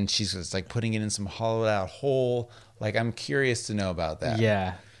 and she's just like putting it in some hollowed out hole? Like, I'm curious to know about that.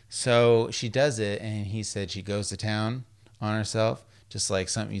 Yeah. So she does it, and he said she goes to town on herself, just like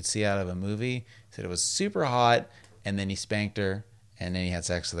something you'd see out of a movie. He said it was super hot, and then he spanked her, and then he had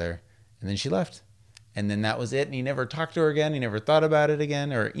sex with her, and then she left. And then that was it, and he never talked to her again. He never thought about it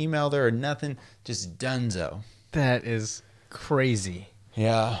again or emailed her or nothing. Just dunzo. That is crazy.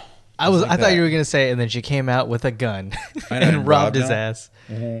 Yeah. I thought you were going to say, and then she came out with a gun and robbed his ass.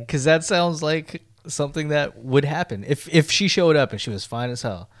 Because that sounds like something that would happen. If she showed up and she was fine as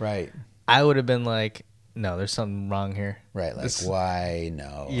hell. Right. I would have been like, no, there's something wrong here. Right. Like, why?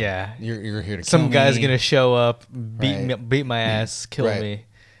 No. Yeah. You're here to kill Some me. guy's going to show up, beat my ass, kill me.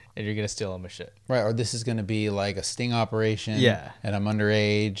 And you're going to steal all my shit. Right, or this is going to be like a sting operation. Yeah. And I'm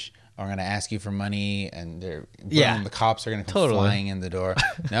underage. Or I'm going to ask you for money. And the cops are going to come flying in the door.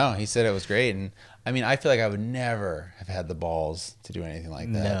 No, he said it was great. And I mean, I feel like I would never have had the balls to do anything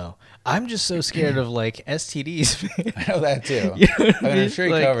like that. No. I'm just so scared of like STDs. I know that too. You know what I mean, I'm mean? sure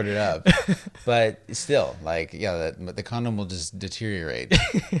he Like, covered it up. But still, like, yeah, the condom will just deteriorate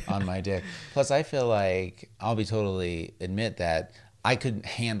on my dick. Plus, I feel like I'll be totally admit that I couldn't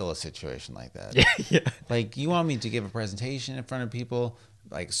handle a situation like that. Yeah. Like, you want me to give a presentation in front of people,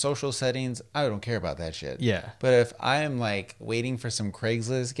 like social settings, I don't care about that shit. Yeah. But if I am like waiting for some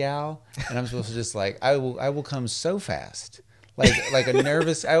Craigslist gal and I'm supposed to just like, I will come so fast. Like a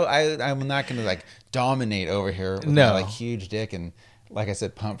nervous, I'm not going to like dominate over here with my like huge dick and, like I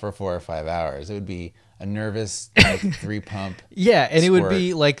said, pump for 4 or 5 hours. It would be a nervous like 3 pump. Yeah, and squirt. it would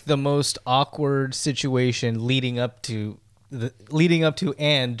be like the most awkward situation leading up to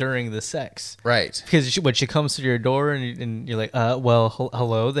and during the sex. Right. Because when she comes to your door and you're like,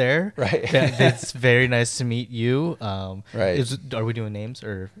 hello there. Right. It's very nice to meet you. Right. Are we doing names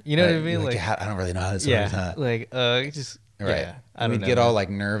or, you know what I mean? Like, I don't really know how this works. works. Like, just, right. Yeah, I don't We'd know. get all like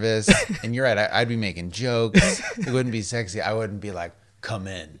nervous. And you're right. I'd be making jokes. It wouldn't be sexy. I wouldn't be like, come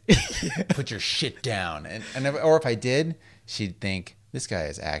in, put your shit down. Or if I did, she'd think, this guy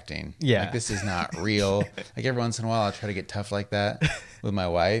is acting. Yeah. Like, this is not real. Like, every once in a while, I'll try to get tough like that with my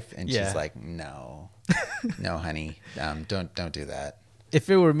wife. And she's like, no, honey, don't do that. If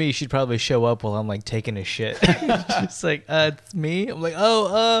it were me, she'd probably show up while I'm like taking a shit. She's like, it's me. I'm like,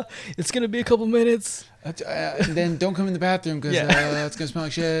 it's going to be a couple minutes. And then don't come in the bathroom because it's going to smell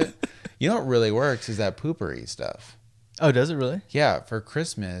like shit. You know what really works is that poopery stuff. Oh, does it really? Yeah. For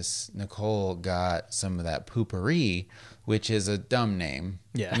Christmas, Nicole got some of that poopery, which is a dumb name.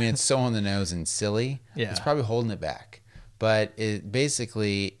 Yeah. I mean, it's so on the nose and silly. Yeah. It's probably holding it back. But it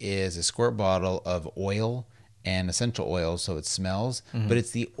basically is a squirt bottle of oil and essential oil, so it smells. Mm-hmm. But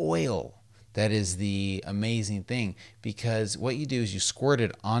it's the oil that is the amazing thing, because what you do is you squirt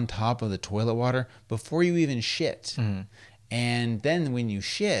it on top of the toilet water before you even shit. Mm-hmm. And then when you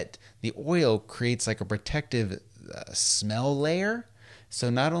shit, the oil creates like a protective smell layer. So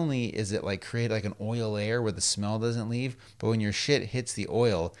not only is it like create like an oil layer where the smell doesn't leave, but when your shit hits the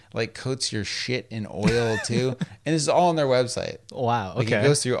oil, like coats your shit in oil too. And this is all on their website. Wow. Like, okay. it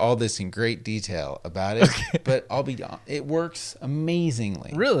goes through all this in great detail about it. Okay. But it works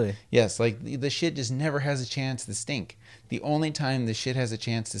amazingly. Really? Yes. Like the shit just never has a chance to stink. The only time the shit has a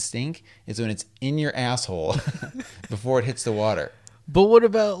chance to stink is when it's in your asshole before it hits the water. But what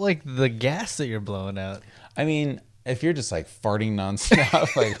about like the gas that you're blowing out? I mean, if you're just like farting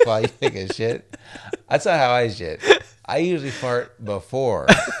nonstop, like while you take a shit, that's not how I shit. I usually fart before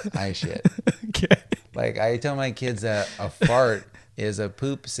I shit. Okay. Like, I tell my kids that a fart is a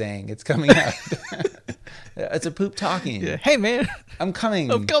poop saying it's coming out. It's a poop talking. Yeah. Hey, man. I'm coming.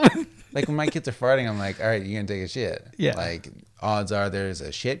 Like, when my kids are farting, I'm like, all right, you're going to take a shit. Yeah. Like, odds are there's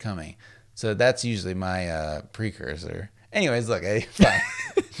a shit coming. So that's usually my precursor. Anyways, look, fine.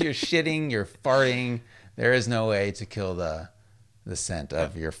 You're shitting, you're farting. There is no way to kill the scent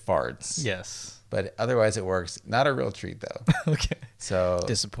of your farts. Yes. But otherwise it works. Not a real treat, though. Okay. So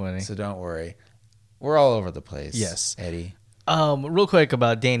disappointing. So don't worry. We're all over the place. Yes. Eddie. Real quick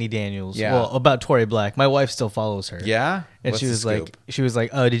about Danny Daniels. Yeah. Well, about Tori Black. My wife still follows her. Yeah? And What's she was like,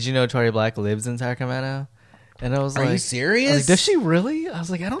 oh, did you know Tori Black lives in Sacramento? And I was like, are you serious? I was like, does she really? I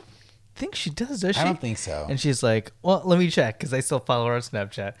was like, I don't think she does she? I don't think so. And she's like, well, let me check, because I still follow her on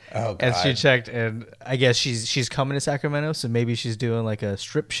Snapchat. Oh, God. And she checked, and I guess she's coming to Sacramento, so maybe she's doing like a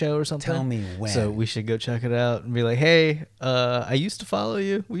strip show or something. Tell me when. So we should go check it out and be like, hey, I used to follow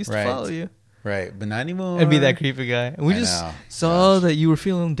you. We used to follow you. Right, but not anymore. And be that creepy guy. And we just saw that you were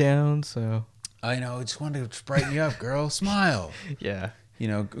feeling down, so. I know, just wanted to brighten you up, girl. Smile. Yeah. You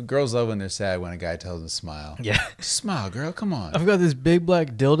know, girls love when they're sad when a guy tells them to smile. Yeah. Smile, girl. Come on. I've got this big black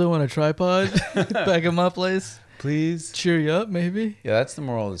dildo on a tripod back at my place. Please cheer you up, maybe. Yeah, that's the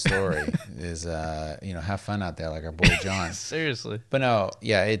moral of the story. Is you know, have fun out there, like our boy John. Seriously. But no,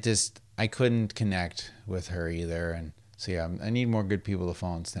 yeah, I couldn't connect with her either, and so yeah, I need more good people to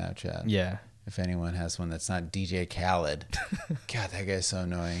follow on Snapchat. Yeah. If anyone has one that's not DJ Khaled. God, that guy's so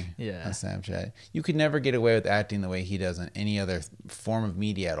annoying. Yeah. On Snapchat. You could never get away with acting the way he does on any other form of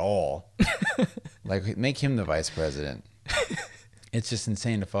media at all. Like, make him the vice president. It's just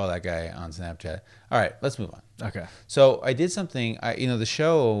insane to follow that guy on Snapchat. All right, let's move on. Okay. So I did something, the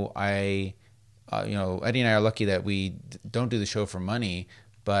show, Eddie and I are lucky that we don't do the show for money,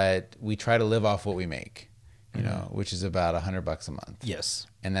 but we try to live off what we make. You know, which is about $100 a month. Yes.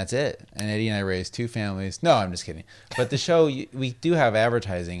 And that's it. And Eddie and I raised 2 families. No, I'm just kidding. But the show, we do have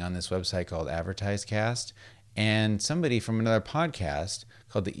advertising on this website called AdvertiseCast. And somebody from another podcast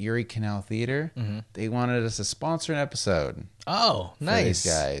called the Erie Canal Theater, they wanted us to sponsor an episode. Oh, nice. For these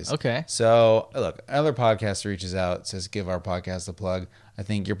guys. Okay. So, look, another podcaster reaches out, says, give our podcast a plug. I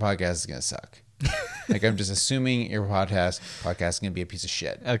think your podcast is going to suck. Like, I'm just assuming your podcast is going to be a piece of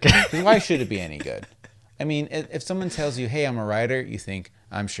shit. Okay. Why should it be any good? I mean, if someone tells you, hey, I'm a writer, you think,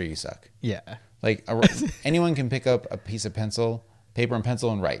 I'm sure you suck. Yeah. Like, anyone can pick up a piece of paper and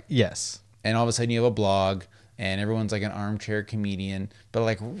pencil and write. Yes. And all of a sudden you have a blog and everyone's like an armchair comedian. But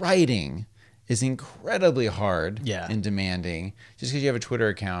like, writing is incredibly hard and demanding. Just because you have a Twitter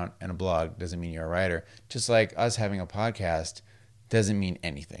account and a blog doesn't mean you're a writer. Just like us having a podcast doesn't mean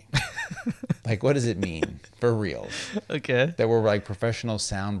anything. Like, what does it mean for real? Okay. That we're like professional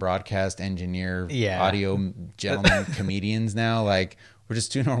sound broadcast engineer, audio gentlemen, comedians now. Like, we're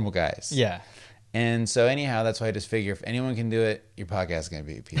just 2 normal guys. Yeah. And so anyhow, that's why I just figure if anyone can do it, your podcast is going to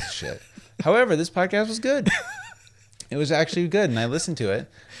be a piece of shit. However, this podcast was good. It was actually good, and I listened to it.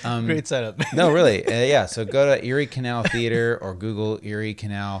 Great setup. No, really. Yeah, so go to Erie Canal Theater or Google Erie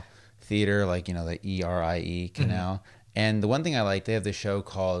Canal Theater, like, the ERIE Canal. Mm-hmm. And the one thing I like, they have this show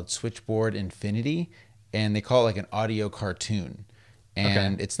called Switchboard Infinity, and they call it like an audio cartoon.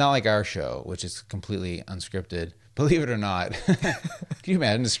 And it's not like our show, which is completely unscripted. Believe it or not. Can you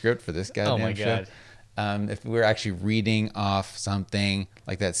imagine the script for this goddamn Oh my God. show? If we were actually reading off something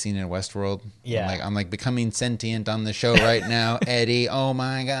like that scene in Westworld. Yeah. I'm like becoming sentient on the show right now, Eddie. Oh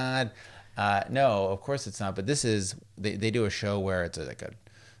my God. No, of course it's not. But this is, they do a show where it's like a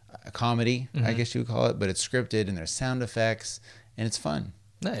comedy, I guess you would call it, but it's scripted and there's sound effects and it's fun.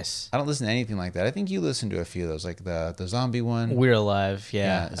 Nice. I don't listen to anything like that. I think you listen to a few of those, like the zombie one. We're Alive.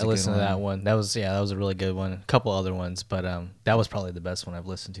 Yeah, I listened to that one. That was a really good one. A couple other ones, but that was probably the best one I've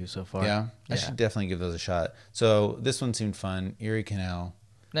listened to so far. Yeah, I should definitely give those a shot. So this one seemed fun. Erie Canal.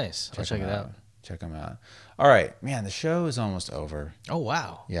 Nice. I'll check it out. Check them out. All right, man, the show is almost over. Oh,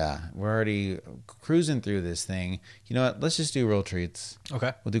 wow. Yeah, we're already cruising through this thing. You know what? Let's just do real treats.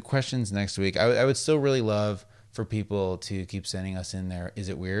 Okay. We'll do questions next week. I would still really love for people to keep sending us in there. Is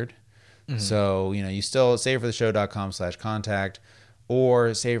it weird? Mm-hmm. So, you still savefortheshow.com/contact or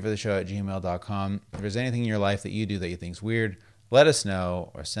savefortheshow@gmail.com. If there's anything in your life that you do that you think is weird, let us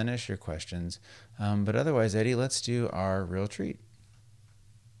know or send us your questions. But otherwise, Eddie, let's do our real treat.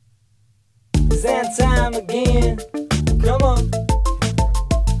 It's that time again. Come on.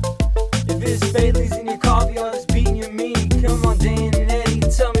 If it's Bailey's in your coffee or it's beating your meat, come on, Dan and Eddie,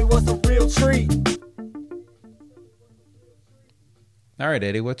 tell me what's a real treat. All right,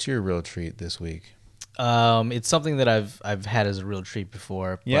 Eddie, what's your real treat this week? It's something that I've had as a real treat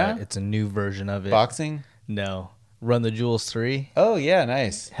before. But it's a new version of it. Boxing? No. Run the Jewels 3. Oh yeah,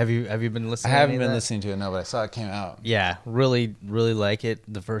 nice. Have you been listening? I haven't been listening to it, no, but I saw it came out. Yeah, really, really like it.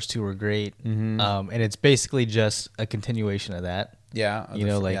 The first 2 were great, and it's basically just a continuation of that. Yeah,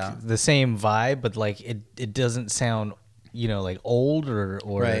 the same vibe, but like it doesn't sound, like old or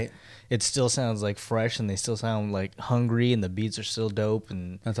right. It still sounds like fresh, and they still sound like hungry, and the beats are still dope.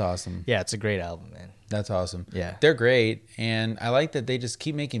 And that's awesome. Yeah, it's a great album, man. That's awesome. Yeah, they're great, and I like that they just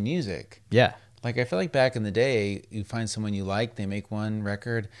keep making music. Yeah. Like, I feel like back in the day, you find someone you like, they make one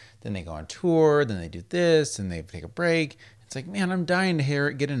record, then they go on tour, then they do this, and they take a break. It's like, man, I'm dying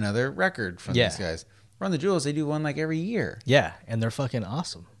to get another record from these guys. Run the Jewels, they do one like every year. Yeah, and they're fucking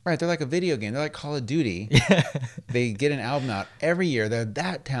awesome. Right, they're like a video game. They're like Call of Duty. They get an album out every year. They're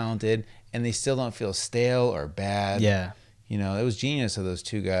that talented, and they still don't feel stale or bad. Yeah. It was genius of those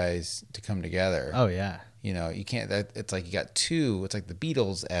 2 guys to come together. Oh, yeah. You can't, it's like you got 2, it's like the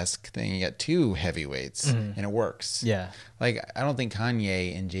Beatles-esque thing. You got 2 heavyweights and it works. Yeah. Like, I don't think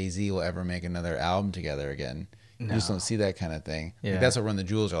Kanye and Jay-Z will ever make another album together again. No. You just don't see that kind of thing. Yeah. Like, that's what Run the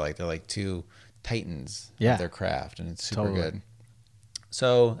Jewels are like. They're like 2 titans of their craft, and it's super good.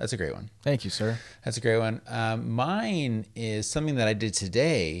 So that's a great one. Thank you, sir. That's a great one. Mine is something that I did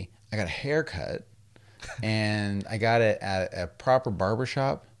today. I got a haircut, and I got it at a proper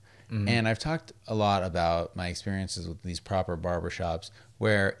barbershop. And I've talked a lot about my experiences with these proper barbershops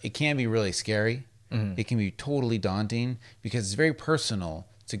where it can be really scary. It can be totally daunting because it's very personal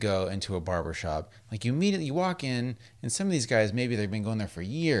to go into a barbershop. Like you immediately walk in, and some of these guys, maybe they've been going there for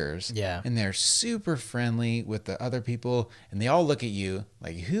years. Yeah. And they're super friendly with the other people, and they all look at you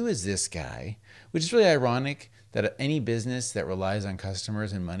like, who is this guy? Which is really ironic that any business that relies on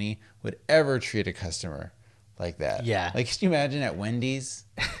customers and money would ever treat a customer like that. Yeah. Like, can you imagine at Wendy's,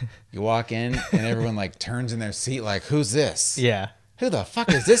 you walk in and everyone like turns in their seat like, who's this? Yeah. Who the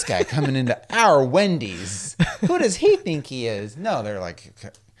fuck is this guy coming into our Wendy's? Who does he think he is? No, they're like,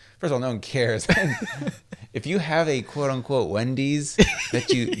 first of all, no one cares. If you have a quote unquote Wendy's that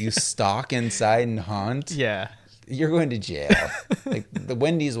you stalk inside and haunt, Yeah. you're going to jail. Like the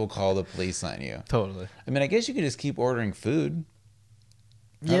Wendy's will call the police on you. Totally. I mean, I guess you could just keep ordering food.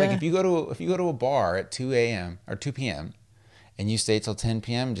 Yeah. Like if you go to a bar at 2 a.m. or 2 p.m. and you stay till 10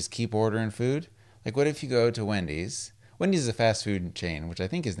 p.m. and just keep ordering food. Like what if you go to Wendy's? Wendy's is a fast food chain, which I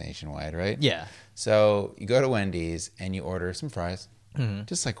think is nationwide, right? Yeah. So you go to Wendy's and you order some fries,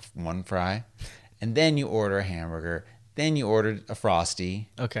 just like one fry, and then you order a hamburger. Then you order a Frosty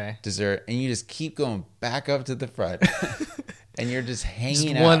dessert, and you just keep going back up to the front, and you're just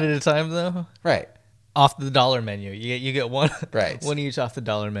hanging out. One at a time, though. Right. Off the dollar menu, you get one. Right. One each off the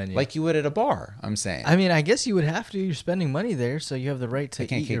dollar menu, like you would at a bar. I'm saying. I mean, I guess you would have to. You're spending money there, so you have the right to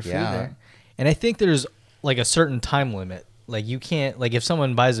eat your food out. there. And I think there's like a certain time limit. Like you can't, like if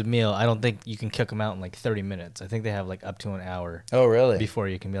someone buys a meal, I don't think you can kick them out in like 30 minutes. I think they have like up to an hour. Oh, really? Before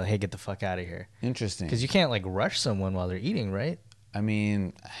you can be like, hey, get the fuck out of here. Interesting. Because you can't like rush someone while they're eating, right? I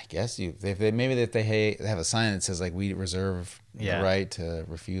mean, I guess if they have a sign that says like we reserve the right to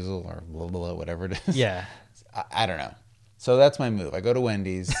refusal or blah, blah, blah, whatever it is. Yeah. I don't know. So that's my move. I go to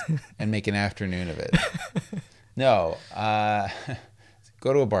Wendy's and make an afternoon of it. No,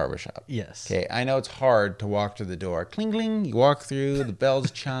 go to a barbershop. Yes. Okay. I know it's hard to walk to the door. Cling, cling. You walk through, the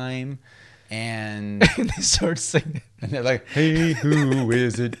bells chime, and they start singing. And they're like, hey, who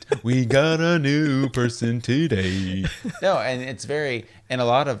is it? We got a new person today. No, and it's and a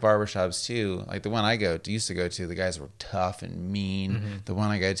lot of barbershops too, like the one I used to go to, the guys were tough and mean. Mm-hmm. The one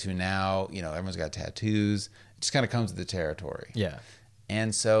I go to now, everyone's got tattoos. It just kind of comes with the territory. Yeah.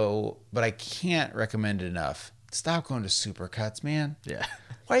 And so, but I can't recommend it enough. Stop going to Supercuts, man. Yeah.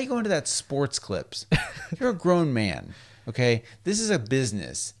 Why are you going to that Sports Clips? You're a grown man, okay? This is a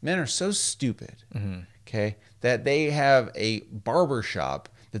business. Men are so stupid, okay, that they have a barber shop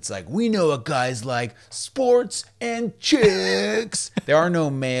that's like, we know what guys like, sports and chicks. There are no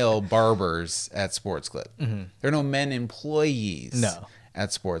male barbers at Sports Clip. There are no men employees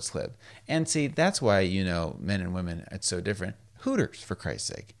at Sports Clip. And see, that's why, men and women, it's so different. Hooters, for Christ's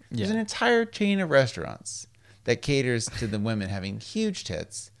sake. There's an entire chain of restaurants that caters to the women having huge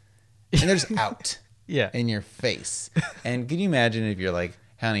tits, and they're just out in your face. And can you imagine if you're like,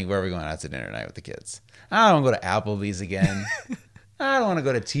 honey, where are we going out to dinner tonight with the kids? I don't want to go to Applebee's again. I don't want to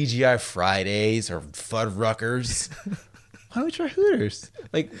go to TGI Fridays or Fuddruckers. Why don't we try Hooters?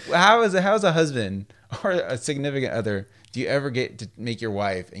 Like, how's a husband or a significant other, do you ever get to make your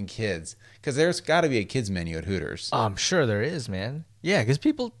wife and kids? Because there's got to be a kids menu at Hooters. Oh, I'm sure there is, man. Yeah, because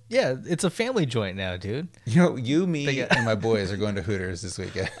people, it's a family joint now, dude. You, me, and my boys are going to Hooters this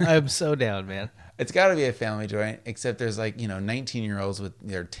weekend. I'm so down, man. It's got to be a family joint, except there's like, 19-year-olds with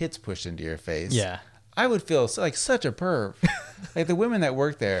their tits pushed into your face. Yeah. I would feel like such a perv. Like the women that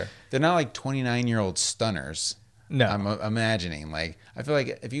work there, they're not like 29-year-old stunners. No. I'm imagining. Like, I feel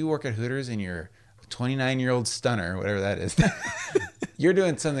like if you work at Hooters and you're a 29-year-old stunner, whatever that is, you're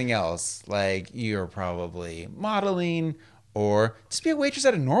doing something else. Like you're probably modeling or just be a waitress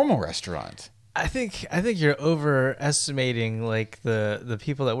at a normal restaurant. I think you're overestimating like the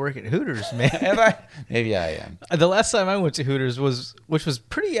people that work at Hooters, man. Have I? Maybe I am. The last time I went to Hooters which was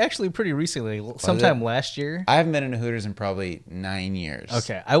pretty recently, sometime last year. I haven't been in a Hooters in probably 9 years.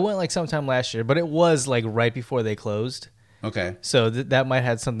 Okay, I went like sometime last year, but it was like right before they closed. Okay. So that might have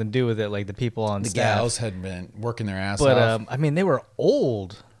had something to do with it, like the people on staff. The gals had been working their ass off. But I mean, they were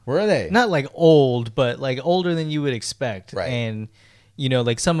old. Were they? Not like old, but like older than you would expect. Right. And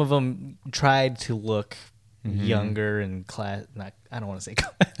like some of them tried to look younger and class. Not, I don't want to say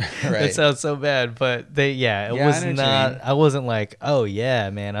Right. that sounds so bad, but it was not. I wasn't like, oh yeah,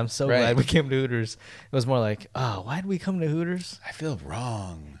 man, I'm so glad we came to Hooters. It was more like, oh, why did we come to Hooters? I feel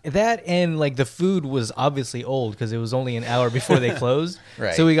wrong. That and like the food was obviously old because it was only an hour before they closed.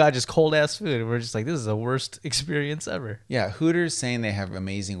 Right. So we got just cold ass food. And we're just like, this is the worst experience ever. Yeah, Hooters saying they have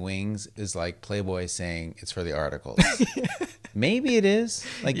amazing wings is like Playboy saying it's for the articles. Maybe it is.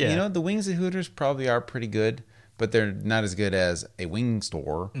 Like, you know, the wings at Hooters probably are pretty good, but they're not as good as a wing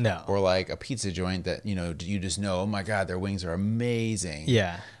store. No. Or like a pizza joint that, you know, you just know, oh my God, their wings are amazing.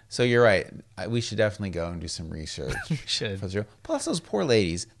 Yeah. So you're right. We should definitely go and do some research. We should. Plus, those poor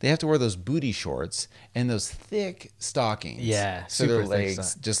ladies, they have to wear those booty shorts and those thick stockings. Yeah, so their super thick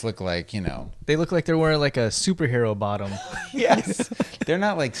legs just look like, you know. They look like they're wearing like a superhero bottom. Yes. They're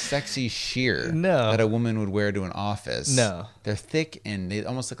not like sexy sheer that a woman would wear to an office. No. They're thick and they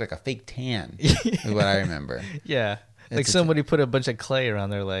almost look like a fake tan, is what I remember. Yeah. Like somebody put a bunch of clay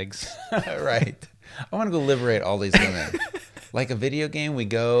around their legs. Right. I want to go liberate all these women. Like a video game, we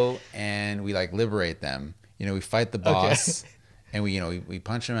go and we like liberate them. You know, we fight the boss and we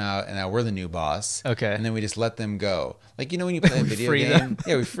punch them out and now we're the new boss. Okay. And then we just let them go. Like, you know, when you play a video game,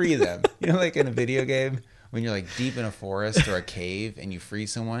 we free them. You know, like in a video game, when you're like deep in a forest or a cave and you free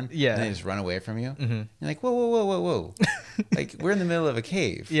someone and they just run away from you. Mm-hmm. You're like, whoa. Like, we're in the middle of a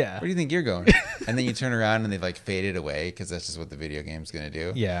cave. Yeah. Where do you think you're going? And then you turn around and they've like faded away because that's just what the video game's going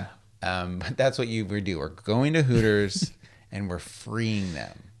to do. Yeah. But that's what we do. We're going to Hooters and we're freeing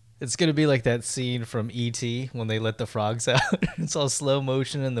them. It's going to be like that scene from E.T. when they let the frogs out. It's all slow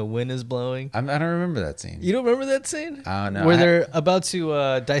motion and the wind is blowing. I don't remember that scene. You don't remember that scene? No. Where they're about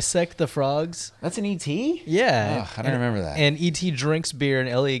to dissect the frogs. That's an E.T.? Yeah. Oh, I don't remember that. And E.T. drinks beer and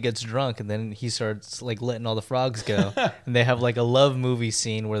Elliot gets drunk and then he starts like letting all the frogs go. And they have like a love movie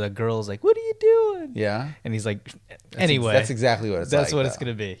scene where the girl's like, what are you doing? Yeah. And he's like, anyway. That's exactly what it's like. That's what it's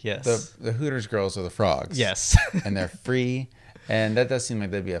going to be, yes. The Hooters girls are the frogs. Yes. And they're free. And that does seem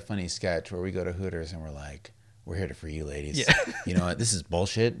like that'd be a funny sketch where we go to Hooters and we're like, we're here to free you ladies. Yeah. You know what? This is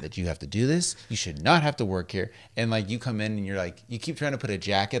bullshit that you have to do this. You should not have to work here. And like you come in and you're like, you keep trying to put a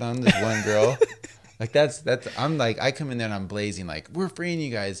jacket on this one girl. Like that's I'm like, I come in there and I'm blazing like, we're freeing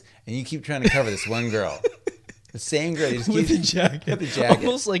you guys. And you keep trying to cover this one girl. The same girl. You just with keep, the jacket. With the jacket.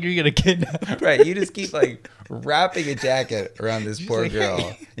 Almost like you're going to kidnap her. Right. You just keep like wrapping a jacket around this poor like, girl.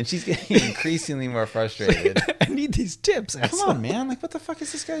 hey. And she's getting increasingly more frustrated. I need these tips. Come on, man. Like, what the fuck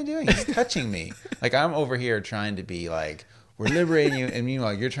is this guy doing? He's touching me. Like, I'm over here trying to be like, we're liberating you. And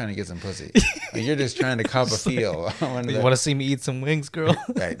meanwhile, you're trying to get some pussy. Like, you're just trying to cop a feel. You want to see me eat some wings, girl?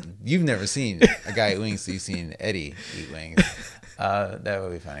 Right. You've never seen a guy eat wings, so you've seen Eddie eat wings. That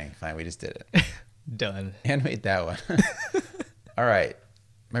would be funny. Fine. We just did it. Done. Animate that one. All right.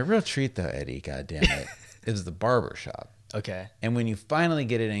 My real treat, though, Eddie, God damn it, is the barber shop. Okay. And when you finally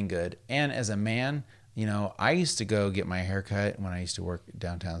get it in good, and as a man, you know, I used to go get my hair cut when I used to work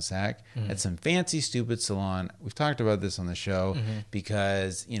downtown Sac at some fancy, stupid salon. We've talked about this on the show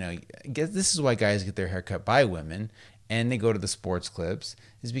because, you know, I guess this is why guys get their hair cut by women and they go to the sports clips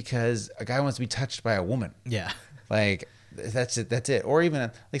is because a guy wants to be touched by a woman. Yeah. Like, that's it. Or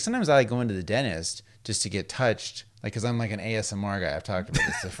even, like, sometimes I like going to the dentist just to get touched, like, because I'm like an ASMR guy. I've talked about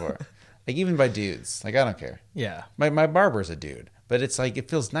this before. Like, even by dudes. Like, I don't care. Yeah. My barber's a dude. But it's like, it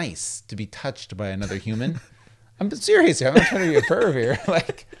feels nice to be touched by another human. I'm serious here. I'm not trying to be a perv here.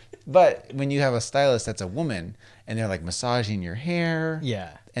 Like, but when you have a stylist that's a woman and they're like massaging your hair.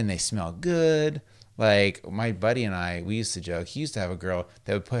 Yeah. And they smell good. Like, my buddy and I, we used to joke. He used to have a girl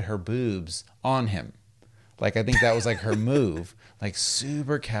that would put her boobs on him. Like, I think that was like her move. Like,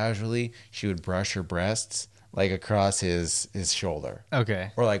 super casually, she would brush her breasts like across his shoulder.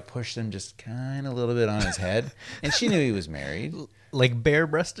 Okay. Or like push them just kind of a little bit on his head. And she knew he was married. Like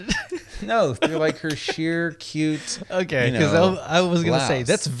bare-breasted? No, they're like her sheer, cute. Okay, because I was going to say,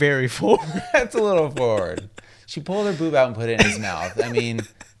 that's very forward. That's a little forward. She pulled her boob out and put it in his mouth. I mean,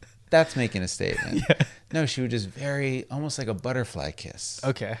 that's making a statement. Yeah. No, she would just almost like a butterfly kiss.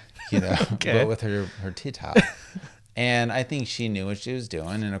 Okay. You know, okay. But with her titop. And I think she knew what she was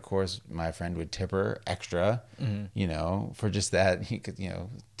doing. And of course, my friend would tip her extra, you know, for just that. He could, you know,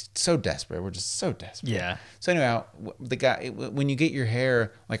 so desperate. We're just so desperate. Yeah. So anyhow, the guy, when you get your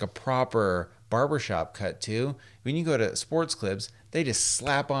hair like a proper barbershop cut too, when you go to sports clips, they just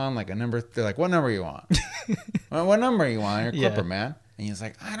slap on like a number. They're like, what number you want? What number you want on your clipper, man? And he's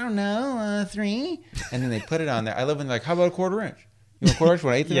like, I don't know, 3. And then they put it on there. I love when they're like, how about a quarter inch? You want a quarter inch?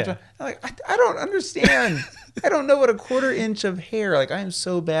 What, 1/8 inch? I'm like, I don't understand. I don't know what a quarter inch of hair. Like, I am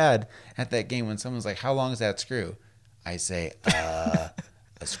so bad at that game when someone's like, how long is that screw? I say, a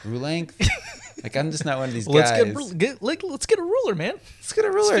screw length. Like, I'm just not one of these Let's guys. let's get a ruler, man. Let's get a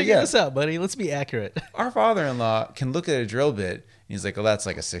ruler. Let's figure this out, buddy. Let's be accurate. Our father-in-law can look at a drill bit, and he's like, "Oh, that's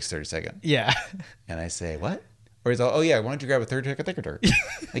like a 6/32." Yeah. And I say, "What?" Or he's like, "Oh yeah, why don't you grab a 30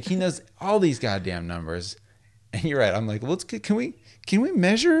 Like, he knows all these goddamn numbers. And you're right. I'm like, can we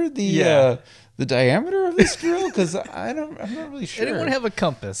measure the diameter of this drill? Because I'm not really sure. Anyone have a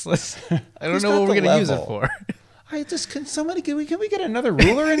compass? I don't know what we're gonna use it for. Can we get another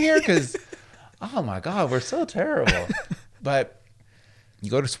ruler in here? Because oh my god, we're so terrible. But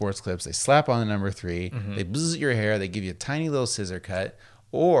you go to Sports Clips, they slap on the number 3, they buzz your hair, they give you a tiny little scissor cut,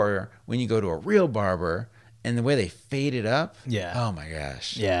 or when you go to a real barber. And the way they fade it up, oh my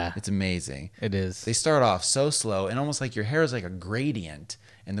gosh, it's amazing. It is. They start off so slow and almost like your hair is like a gradient.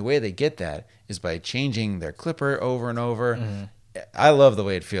 And the way they get that is by changing their clipper over and over. I love the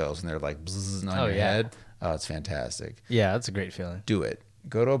way it feels when they're like bzzz on your head. Oh, it's fantastic. Yeah, that's a great feeling. Do it.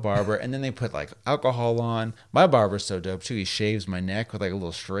 Go to a barber, and then they put like alcohol on. My barber's so dope too. He shaves my neck with like a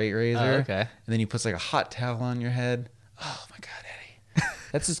little straight razor. Oh, okay. And then he puts like a hot towel on your head. Oh my god, Eddie,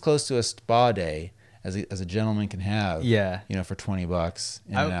 that's as close to a spa day as a gentleman can have. Yeah. For $20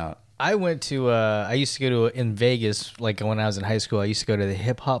 in and out. I went to I used to go to in Vegas, like when I was in high school, I used to go to the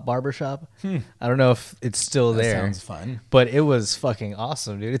hip hop barbershop. I don't know if it's still there. Sounds fun. But it was fucking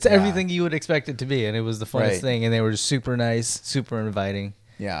awesome, dude. It's everything you would expect it to be, and it was the funnest thing, and they were just super nice, super inviting.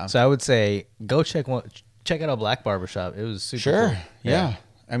 Yeah. So I would say go check out a black barbershop. It was super cool. Yeah.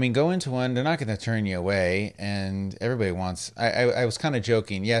 I mean, go into one. They're not going to turn you away, and everybody wants. I was kind of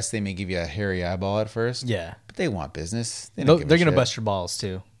joking. Yes, they may give you a hairy eyeball at first. Yeah, but they want business. They're going to bust your balls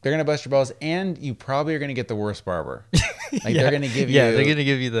too. They're going to bust your balls, and you probably are going to get the worst barber. Like they're going to give you. Yeah, they're going to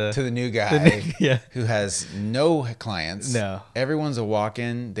give you to the new guy. Who has no clients. No, everyone's a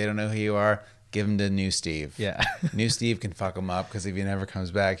walk-in. They don't know who you are. Give him to New Steve. Yeah, New Steve can fuck him up because if he never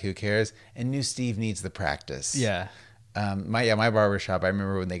comes back, who cares? And New Steve needs the practice. Yeah. My barbershop, I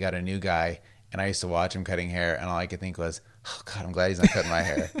remember when they got a new guy and I used to watch him cutting hair and all I could think was, oh God, I'm glad he's not cutting my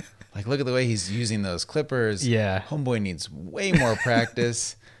hair. Like, look at the way he's using those clippers. Yeah. Homeboy needs way more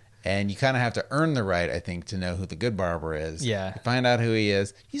practice. And you kind of have to earn the right, I think, to know who the good barber is. Yeah. You find out who he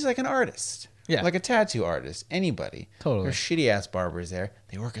is. He's like an artist. Yeah. Like a tattoo artist. Anybody. Totally. There's shitty ass barbers there.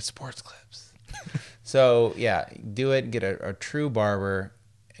 They work at Sports Clips. So yeah, do it. Get a true barber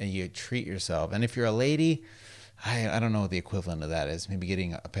and you treat yourself. And if you're a lady, I don't know what the equivalent of that is. Maybe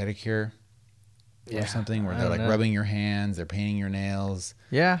getting a pedicure or something where they're like rubbing your hands, they're painting your nails.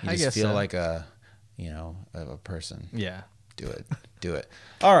 Yeah, you I just guess feel so. like a person. Yeah. Do it.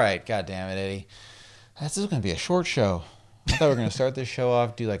 All right. God damn it, Eddie. This is going to be a short show. I thought we were going to start this show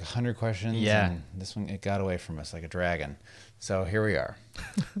off, do like 100 questions. Yeah. And this one, it got away from us like a dragon. So here we are.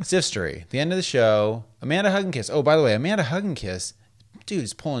 Sifstory. The end of the show. Amanda Hug and Kiss. Oh, by the way, Amanda Hug and Kiss, dude,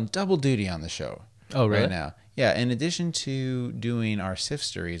 is pulling double duty on the show. Oh, really? Right now. Yeah. In addition to doing our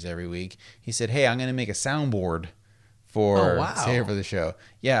Sifstories every week, he said, hey, I'm going to make a soundboard for the show.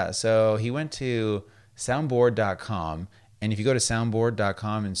 Yeah. So he went to soundboard.com. And if you go to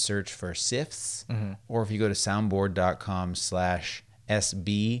soundboard.com and search for SIFs, or if you go to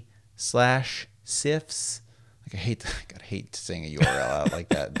soundboard.com/SB/SIFs, like I hate saying a URL out like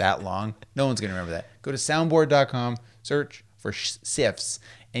that long. No one's gonna remember that. Go to soundboard.com, search for SIFs,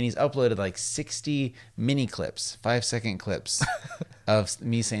 and he's uploaded like 60 mini clips, 5-second clips of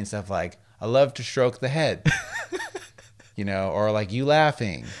me saying stuff like, "I love to stroke the head." Or like you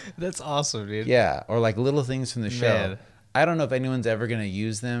laughing. That's awesome, dude. Yeah, or like little things from the show. Man. I don't know if anyone's ever going to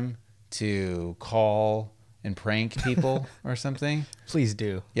use them to call and prank people or something. Please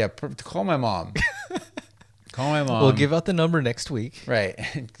do. Yeah, call my mom. Call my mom. We'll give out the number next week. Right.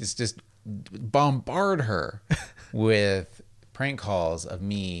 just bombard her with prank calls of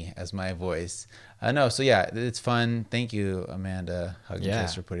me as my voice. So yeah, it's fun. Thank you, Amanda Hug and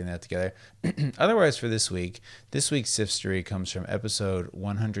Kiss, for putting that together. Otherwise, for this week's Sifstory comes from episode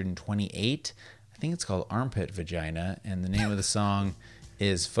 128. I think it's called Armpit Vagina, and the name of the song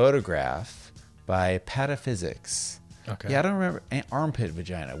is Photograph by Pataphysics. Okay. Yeah, I don't remember. Armpit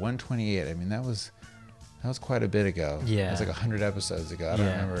Vagina, 128. I mean, that was quite a bit ago. Yeah. It was like 100 episodes ago. I don't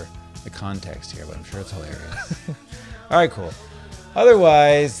remember the context here, but I'm sure it's hilarious. All right, cool.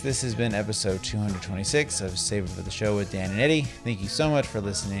 Otherwise, this has been episode 226 of Save It for the Show with Dan and Eddie. Thank you so much for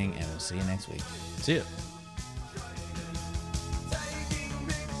listening, and we'll see you next week. See ya.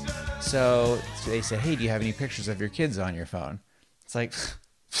 So they said, hey, do you have any pictures of your kids on your phone? It's like,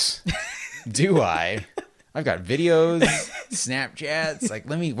 do I? I've got videos, Snapchats. Like,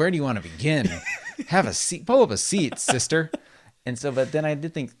 where do you want to begin? Have a seat, pull up a seat, sister. And so, but then I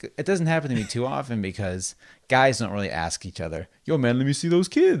did think it doesn't happen to me too often because guys don't really ask each other, yo, man, let me see those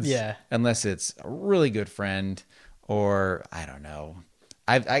kids. Yeah. Unless it's a really good friend or I don't know.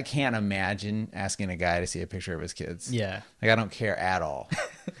 I can't imagine asking a guy to see a picture of his kids. Yeah. Like I don't care at all.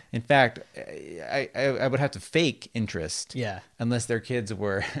 In fact, I would have to fake interest. Yeah. Unless their kids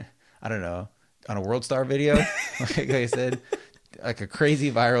were, I don't know, on a World Star video, like I said, like a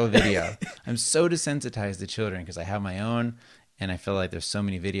crazy viral video. I'm so desensitized to children because I have my own and I feel like there's so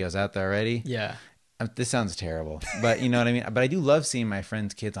many videos out there already. Yeah. This sounds terrible, but you know what I mean? But I do love seeing my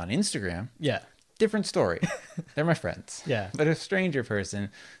friends' kids on Instagram. Yeah. Different story. They're my friends. Yeah. But a stranger person.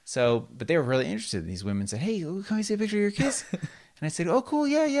 So, but they were really interested. These women said, hey, can we see a picture of your kids? And I said, oh, cool.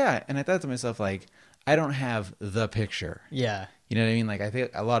 Yeah, yeah. And I thought to myself, like, I don't have the picture. Yeah. You know what I mean? Like, I think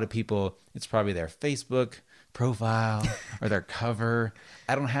a lot of people, it's probably their Facebook profile or their cover.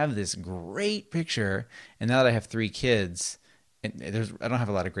 I don't have this great picture. And now that I have 3 kids, I don't have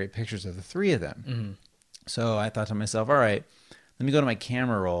a lot of great pictures of the 3 of them. Mm-hmm. So I thought to myself, all right, let me go to my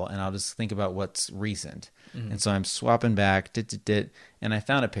camera roll and I'll just think about what's recent. Mm-hmm. And so I'm swapping back, and I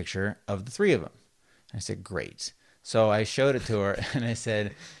found a picture of the 3 of them. I said, great. So I showed it to her and I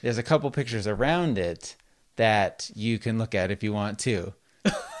said, there's a couple pictures around it that you can look at if you want to.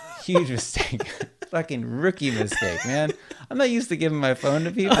 Huge mistake. Fucking rookie mistake, man. I'm not used to giving my phone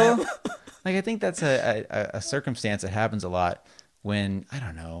to people. Like, I think that's a circumstance that happens a lot when, I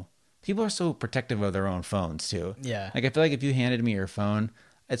don't know, people are so protective of their own phones too. Yeah. Like, I feel like if you handed me your phone,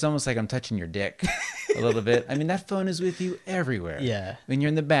 it's almost like I'm touching your dick a little bit. I mean, that phone is with you everywhere. Yeah. When you're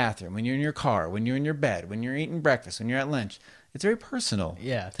in the bathroom, when you're in your car, when you're in your bed, when you're eating breakfast, when you're at lunch. It's very personal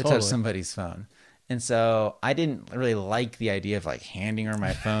to touch somebody's phone. And so I didn't really like the idea of like handing her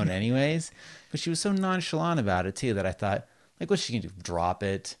my phone anyways. But she was so nonchalant about it too that I thought, like, what's she going to do? Drop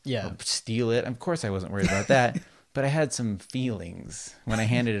it? Yeah. Or steal it? Of course I wasn't worried about that. But I had some feelings when I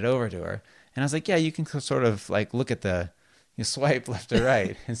handed it over to her. And I was like, yeah, you can sort of like look at you swipe left or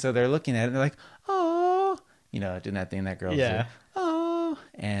right. And so they're looking at it and they're like, oh, you know, doing that thing that girls do. Oh,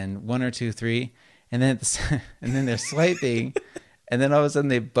 and 1 or 2, 3. And then, and then they're swiping. And then all of a sudden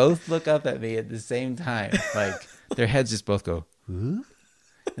they both look up at me at the same time. Like their heads just both go, huh? And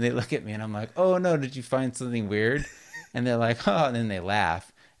they look at me and I'm like, oh no, did you find something weird? And they're like, oh, and then they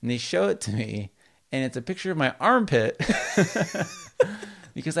laugh. And they show it to me. And it's a picture of my armpit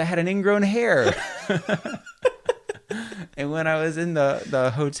because I had an ingrown hair. And when I was in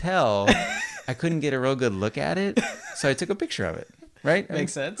the hotel, I couldn't get a real good look at it. So I took a picture of it. Right?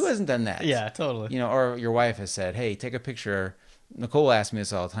 Makes sense. Who hasn't done that? Yeah, totally. You know, or your wife has said, hey, take a picture. Nicole asks me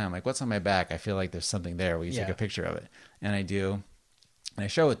this all the time. Like, what's on my back? I feel like there's something there. Will you take a picture of it? And I do. And I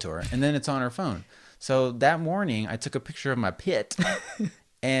show it to her. And then it's on her phone. So that morning, I took a picture of my pit.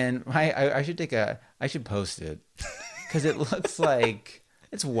 And I should post it. Because it looks like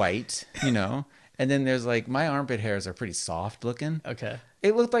it's white, you know. And then there's like, my armpit hairs are pretty soft looking. Okay.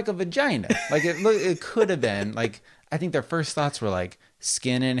 It looked like a vagina. Like it could have been. Like, I think their first thoughts were like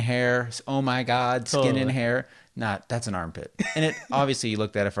skin and hair. Oh my God, skin and hair. That's an armpit. And it obviously you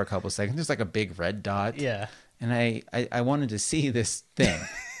looked at it for a couple of seconds. There's like a big red dot. Yeah. And I wanted to see this thing.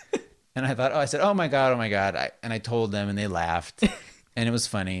 And I thought, I said, oh my God. And I told them and they laughed. And it was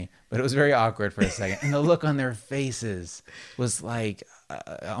funny, but it was very awkward for a second. And the look on their faces was like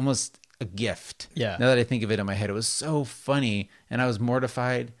almost a gift. Yeah. Now that I think of it in my head, it was so funny. And I was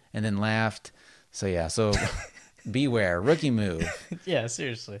mortified and then laughed. So yeah, beware, rookie move. Yeah,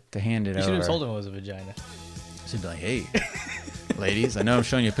 seriously. To hand it over. You should have told him it was a vagina. Should be like, hey, ladies, I know I'm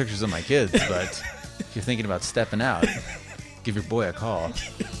showing you pictures of my kids, but if you're thinking about stepping out, give your boy a call.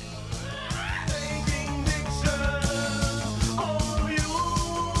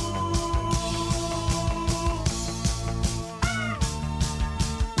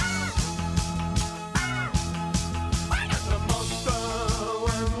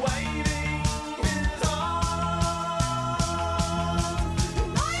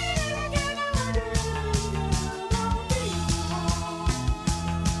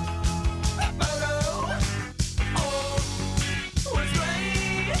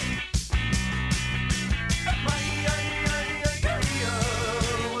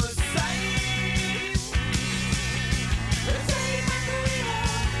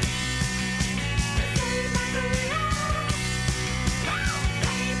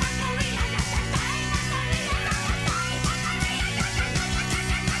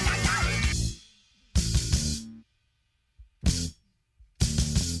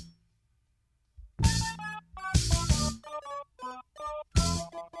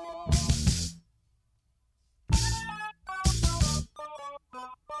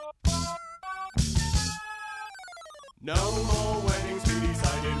 No more weddings, we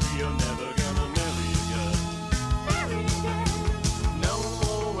decided we are never gonna marry again. No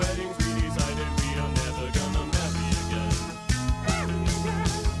more weddings, we decided we are never gonna marry again.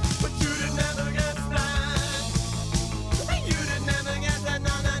 But you did never get that. You did never get that,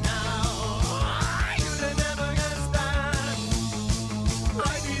 no, no, no. You did never get that.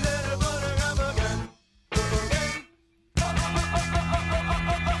 I'd be there to buttercup again.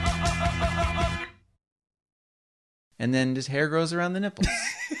 And then his hair grows around the nipples,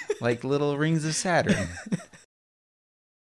 like little rings of Saturn.